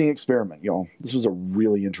an interesting experiment, y'all. This was a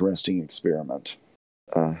really interesting experiment.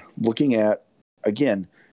 Looking at, again,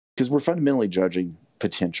 because we're fundamentally judging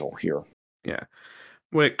potential here. Yeah.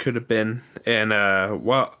 What it could have been. And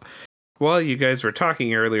while you guys were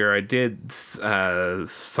talking earlier, I did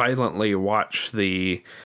silently watch the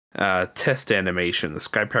test animation, the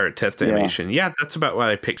Sky Pirate test animation. Yeah, that's about what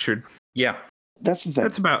I pictured. Yeah. That's the thing.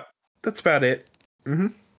 That's about it. Mm-hmm.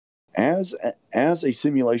 As a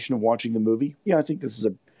simulation of watching the movie, I think this is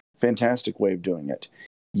a fantastic way of doing it.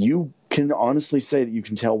 You can honestly say that you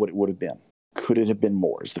can tell what it would have been. Could it have been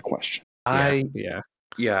more is the question. I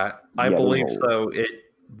believe so.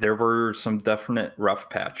 There were some definite rough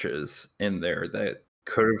patches in there that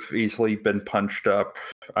could have easily been punched up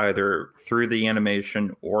either through the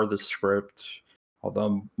animation or the script,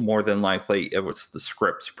 although more than likely it was the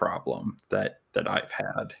script's problem that I've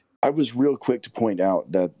had. I was real quick to point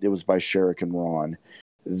out that it was by Sherrick and Ron.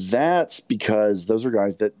 That's because those are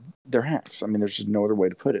guys that they're hacks. I mean, there's just no other way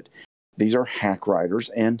to put it. These are hack writers,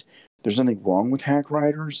 and there's nothing wrong with hack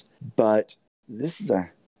writers, but this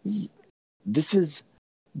is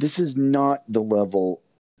not the level.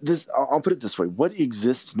 I'll put it this way: what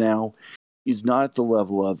exists now is not at the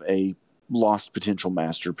level of a lost potential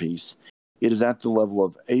masterpiece. It is at the level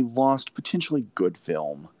of a lost, potentially good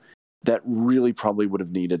film that really probably would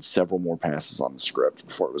have needed several more passes on the script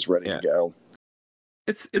before it was ready to go.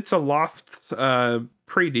 It's a lost,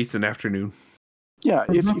 pretty decent afternoon. Yeah,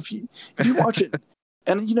 if you watch it,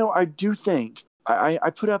 and I do think I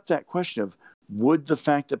put up that question of would the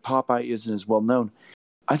fact that Popeye isn't as well known,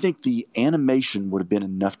 I think the animation would have been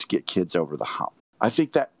enough to get kids over the hump. I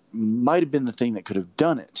think that might have been the thing that could have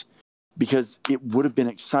done it, because it would have been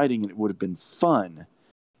exciting and it would have been fun.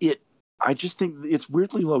 I just think it's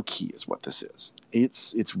weirdly low key is what this is.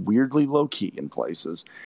 It's weirdly low key in places.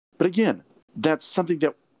 But again, that's something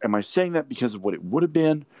that, am I saying that because of what it would have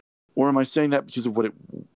been, or am I saying that because of what it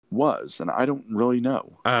was? And I don't really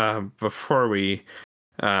know. Before we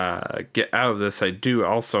get out of this, I do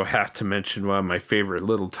also have to mention one of my favorite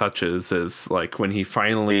little touches is like when he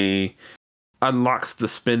finally unlocks the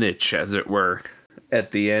spinach, as it were,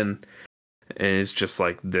 at the end, and it's just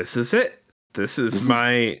like, this is it. It's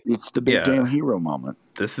the big damn hero moment.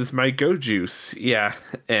 This is my go juice. Yeah.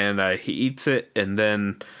 And he eats it, and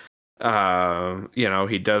then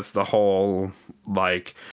he does the whole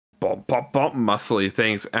like bump muscly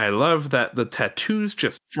things. And I love that the tattoos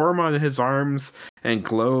just form on his arms and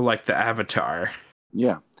glow like the Avatar.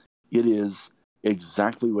 Yeah. It is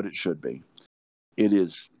exactly what it should be. It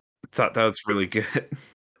is. I thought that was really good.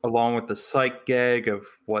 Along with the sight gag of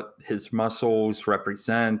what his muscles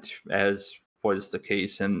represent, as was the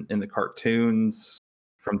case in the cartoons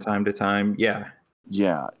from time to time. Yeah.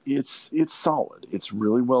 Yeah, it's solid. It's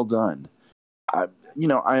really well done.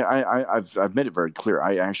 I've made it very clear.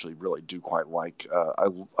 I actually really do quite like.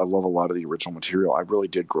 I love a lot of the original material. I really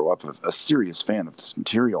did grow up a serious fan of this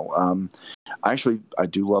material. I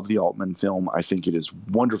do love the Altman film. I think it is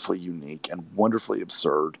wonderfully unique and wonderfully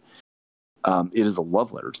absurd. It is a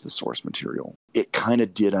love letter to the source material. It kind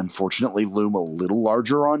of did, unfortunately, loom a little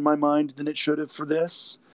larger on my mind than it should have for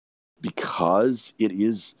this, because it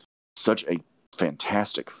is such a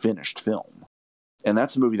fantastic finished film. And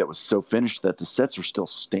that's a movie that was so finished that the sets are still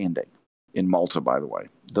standing. In Malta, by the way.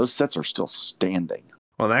 Those sets are still standing.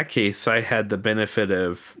 Well, in that case, I had the benefit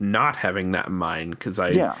of not having that in mind, because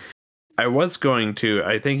I was going to,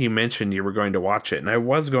 I think you mentioned you were going to watch it, and I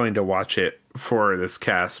was going to watch it for this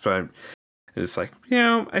cast, but it's like,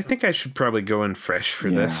 I think I should probably go in fresh for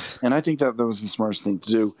this. And I think that was the smartest thing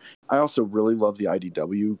to do. I also really love the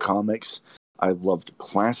IDW comics. I love the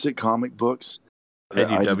classic comic books.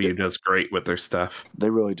 IDW does great with their stuff. They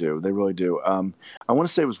really do. They really do. I want to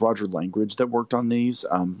say it was Roger Langridge that worked on these.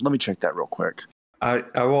 Let me check that real quick. I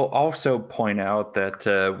will also point out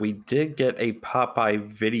that we did get a Popeye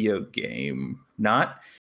video game, not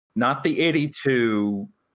the 82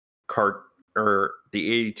 cart or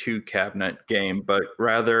the 82 cabinet game, but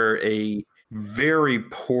rather a very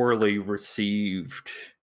poorly received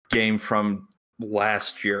game from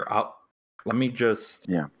last year. Let me just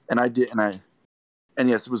and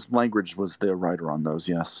yes, it was Langridge was the writer on those.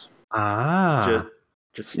 Yes.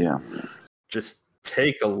 Just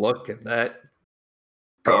take a look at that.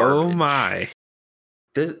 Garbage. Oh my!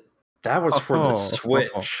 That was for the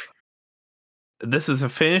Switch. This is a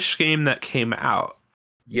finished game that came out.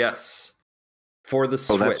 Yes, for the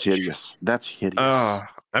Switch. Oh, that's hideous. That's hideous. Oh,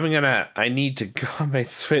 I need to go on my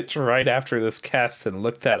Switch right after this cast and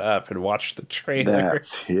look that up and watch the trailer.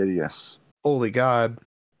 That's hideous. Holy God.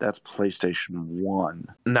 That's PlayStation 1.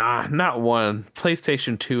 Nah, not 1.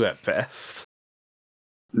 PlayStation 2 at best.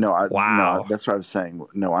 No, wow. No, that's what I was saying.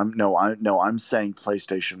 I'm saying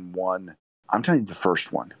PlayStation 1. I'm telling you the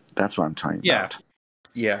first one. That's what I'm telling you about.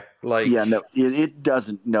 Yeah, it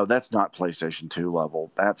doesn't. No, that's not PlayStation 2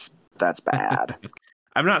 level. That's bad.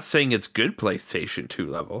 I'm not saying it's good PlayStation 2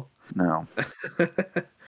 level. No.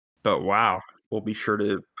 But wow. We'll be sure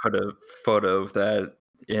to put a photo of that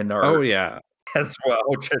in our as well,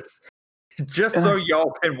 just so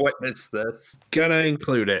y'all can witness this. Gonna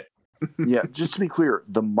include it. Yeah, just to be clear,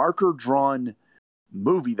 the marker drawn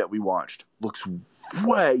movie that we watched looks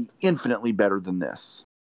way infinitely better than this.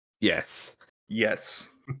 Yes. Yes.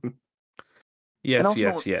 Yes,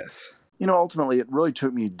 ultimately, it really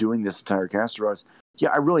took me doing this entire cast to realize,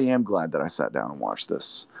 I really am glad that I sat down and watched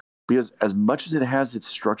this. Because as much as it has its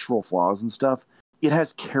structural flaws and stuff, it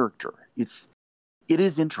has character. It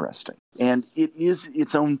is interesting. And it is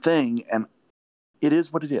its own thing, and it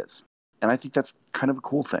is what it is. And I think that's kind of a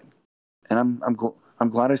cool thing. And I'm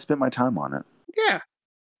glad I spent my time on it. Yeah.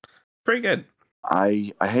 Pretty good.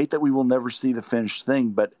 I hate that we will never see the finished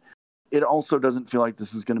thing, but it also doesn't feel like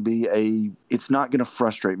this is going to be it's not going to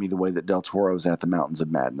frustrate me the way that Del Toro's At the Mountains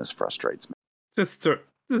of Madness frustrates me. This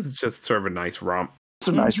is just sort of a nice romp. It's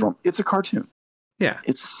a nice romp. It's a cartoon. Yeah.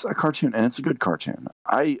 It's a cartoon, and it's a good cartoon.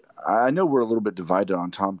 I know we're a little bit divided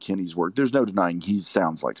on Tom Kenny's work. There's no denying he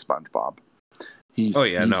sounds like SpongeBob. He's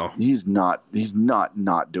not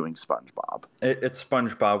doing SpongeBob. It's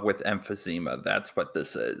SpongeBob with emphysema. That's what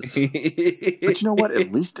this is. But you know what?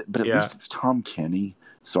 At least it's Tom Kenny,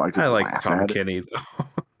 so I like Tom Kenny though.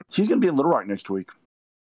 He's going to be in Little Rock next week.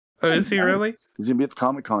 Oh, is he really? He's going to be at the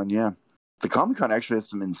Comic-Con. Yeah, the Comic-Con actually has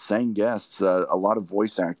some insane guests. A lot of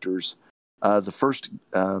voice actors. The first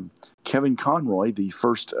Kevin Conroy, the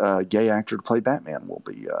first gay actor to play Batman, will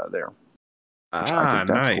be there. I think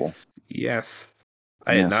that's cool. Yes.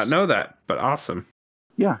 I did not know that, but awesome.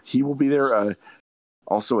 Yeah, he will be there.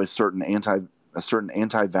 Also, a certain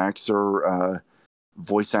anti-vaxxer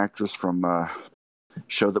voice actress from a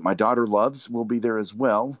show that my daughter loves will be there as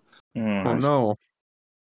well. Oh no!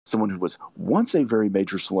 Someone who was once a very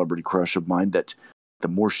major celebrity crush of mine. That the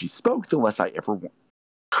more she spoke, the less I ever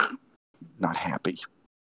not happy.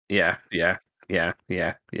 Yeah. Yeah. See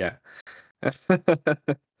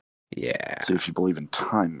if you believe in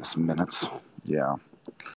time minutes. Yeah.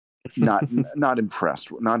 Not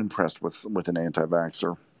impressed. Not impressed with an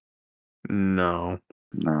anti-vaxxer. No.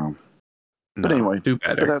 But anyway, do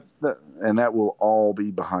better. That will all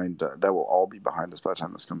be behind. That will all be behind us by the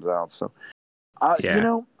time this comes out. So, I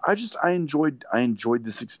enjoyed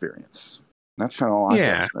this experience. That's kind of all I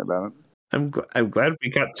can say about it. I'm glad we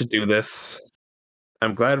got to do this.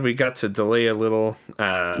 I'm glad we got to delay a little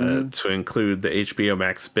to include the HBO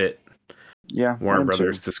Max bit. Yeah, Warner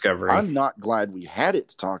Brothers Discovery. I'm not glad we had it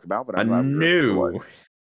to talk about, but I'm glad we were able to do it.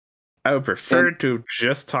 I would prefer to have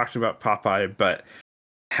just talked about Popeye, but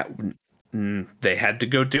they had to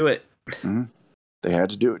go do it. Mm-hmm. They had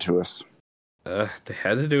to do it to us. They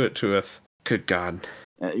had to do it to us. Good God.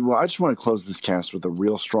 Well, I just want to close this cast with a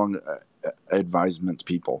real strong advisement to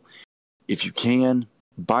people. If you can,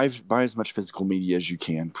 buy as much physical media as you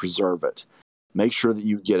can. Preserve it. Make sure that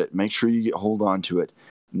you get it. Make sure you hold on to it.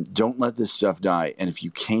 Don't let this stuff die. And if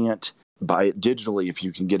you can't, buy it digitally. If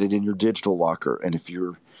you can get it in your digital locker, and if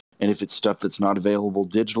it's stuff that's not available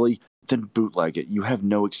digitally, then bootleg it. You have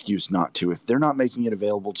no excuse not to. If they're not making it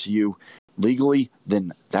available to you legally,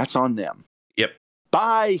 then that's on them. Yep.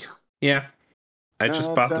 Bye. Yeah. I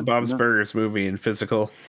just bought the Bob's Burgers movie in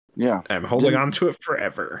physical. Yeah. I'm holding on to it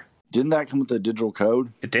forever. Didn't that come with a digital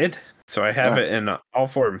code? It did. So I have it in all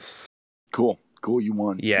forms. Cool. You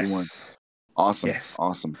won. Yes. You won. Awesome. Yes.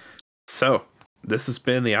 Awesome. So, this has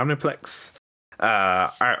been the Omniplex.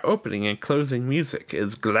 Our opening and closing music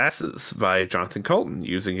is Glasses by Jonathan Colton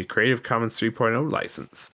using a Creative Commons 3.0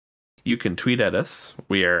 license. You can tweet at us.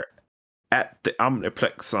 We are at the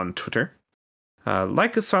Omniplex on Twitter.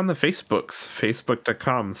 Like us on the Facebooks,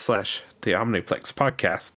 facebook.com/the Omniplex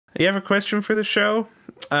podcast. You have a question for the show?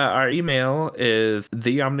 Our email is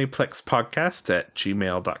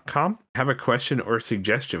theomniplexpodcast@gmail.com. Have a question or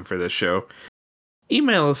suggestion for the show?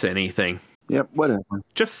 Email us anything. Yep, whatever.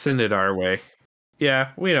 Just send it our way. Yeah,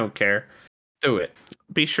 we don't care. Do it.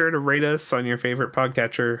 Be sure to rate us on your favorite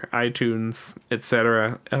podcatcher, iTunes,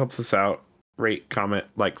 etc. It helps us out. Rate, comment,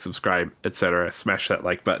 like, subscribe, etc. Smash that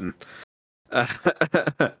like button.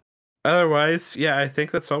 Otherwise, yeah, I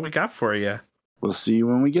think that's all we got for you. We'll see you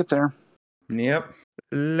when we get there. Yep.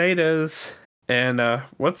 Laters. And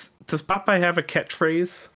does Popeye have a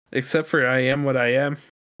catchphrase? Except for I am what I am.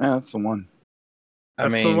 Yeah, that's the one.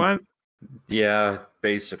 That's the one? Yeah,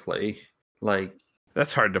 basically. Like,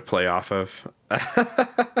 that's hard to play off of.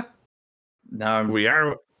 Now I'm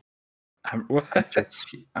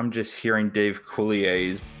just hearing Dave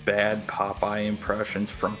Coulier's bad Popeye impressions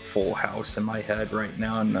from Full House in my head right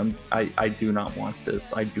now, and I do not want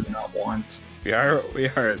this. I do not want. We are.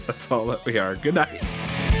 That's all that we are. Good night. So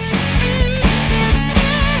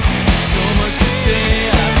much to say,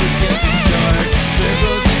 I forget to start. There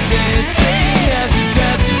goes a day, fading as it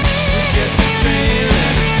passes. Forget the pain,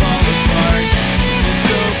 let it fall apart. It's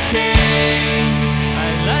okay, I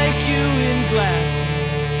like you in glasses.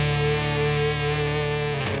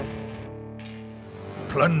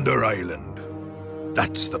 Plunder Island.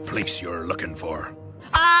 That's the place you're looking for.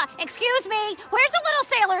 Excuse me, where's the little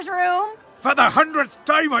sailor's room? For the 100th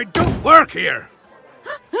time, I don't work here!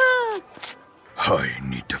 I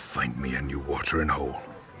need to find me a new watering hole.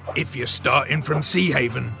 If you're starting from Sea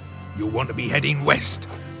Haven, you'll want to be heading west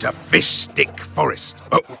to Fish Stick Forest.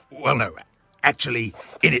 Oh, well, no. Actually,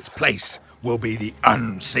 in its place will be the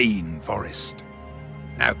Unseen Forest.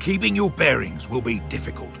 Now, keeping your bearings will be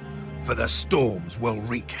difficult, for the storms will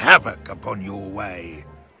wreak havoc upon your way.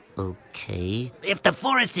 Okay. If the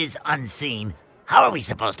forest is unseen, how are we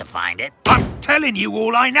supposed to find it? I'm telling you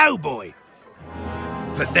all I know, boy.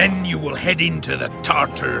 For then you will head into the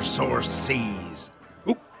Tartar Source Seas.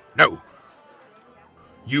 Oh, no.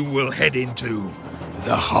 You will head into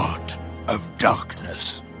the heart of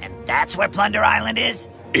darkness. And that's where Plunder Island is?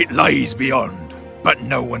 It lies beyond, but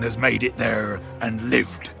no one has made it there and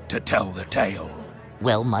lived to tell the tale.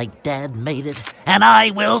 Well, my dad made it, and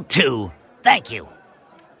I will too. Thank you.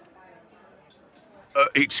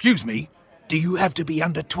 Excuse me, do you have to be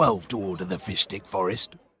under 12 to order the Fish Stick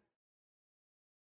Forest?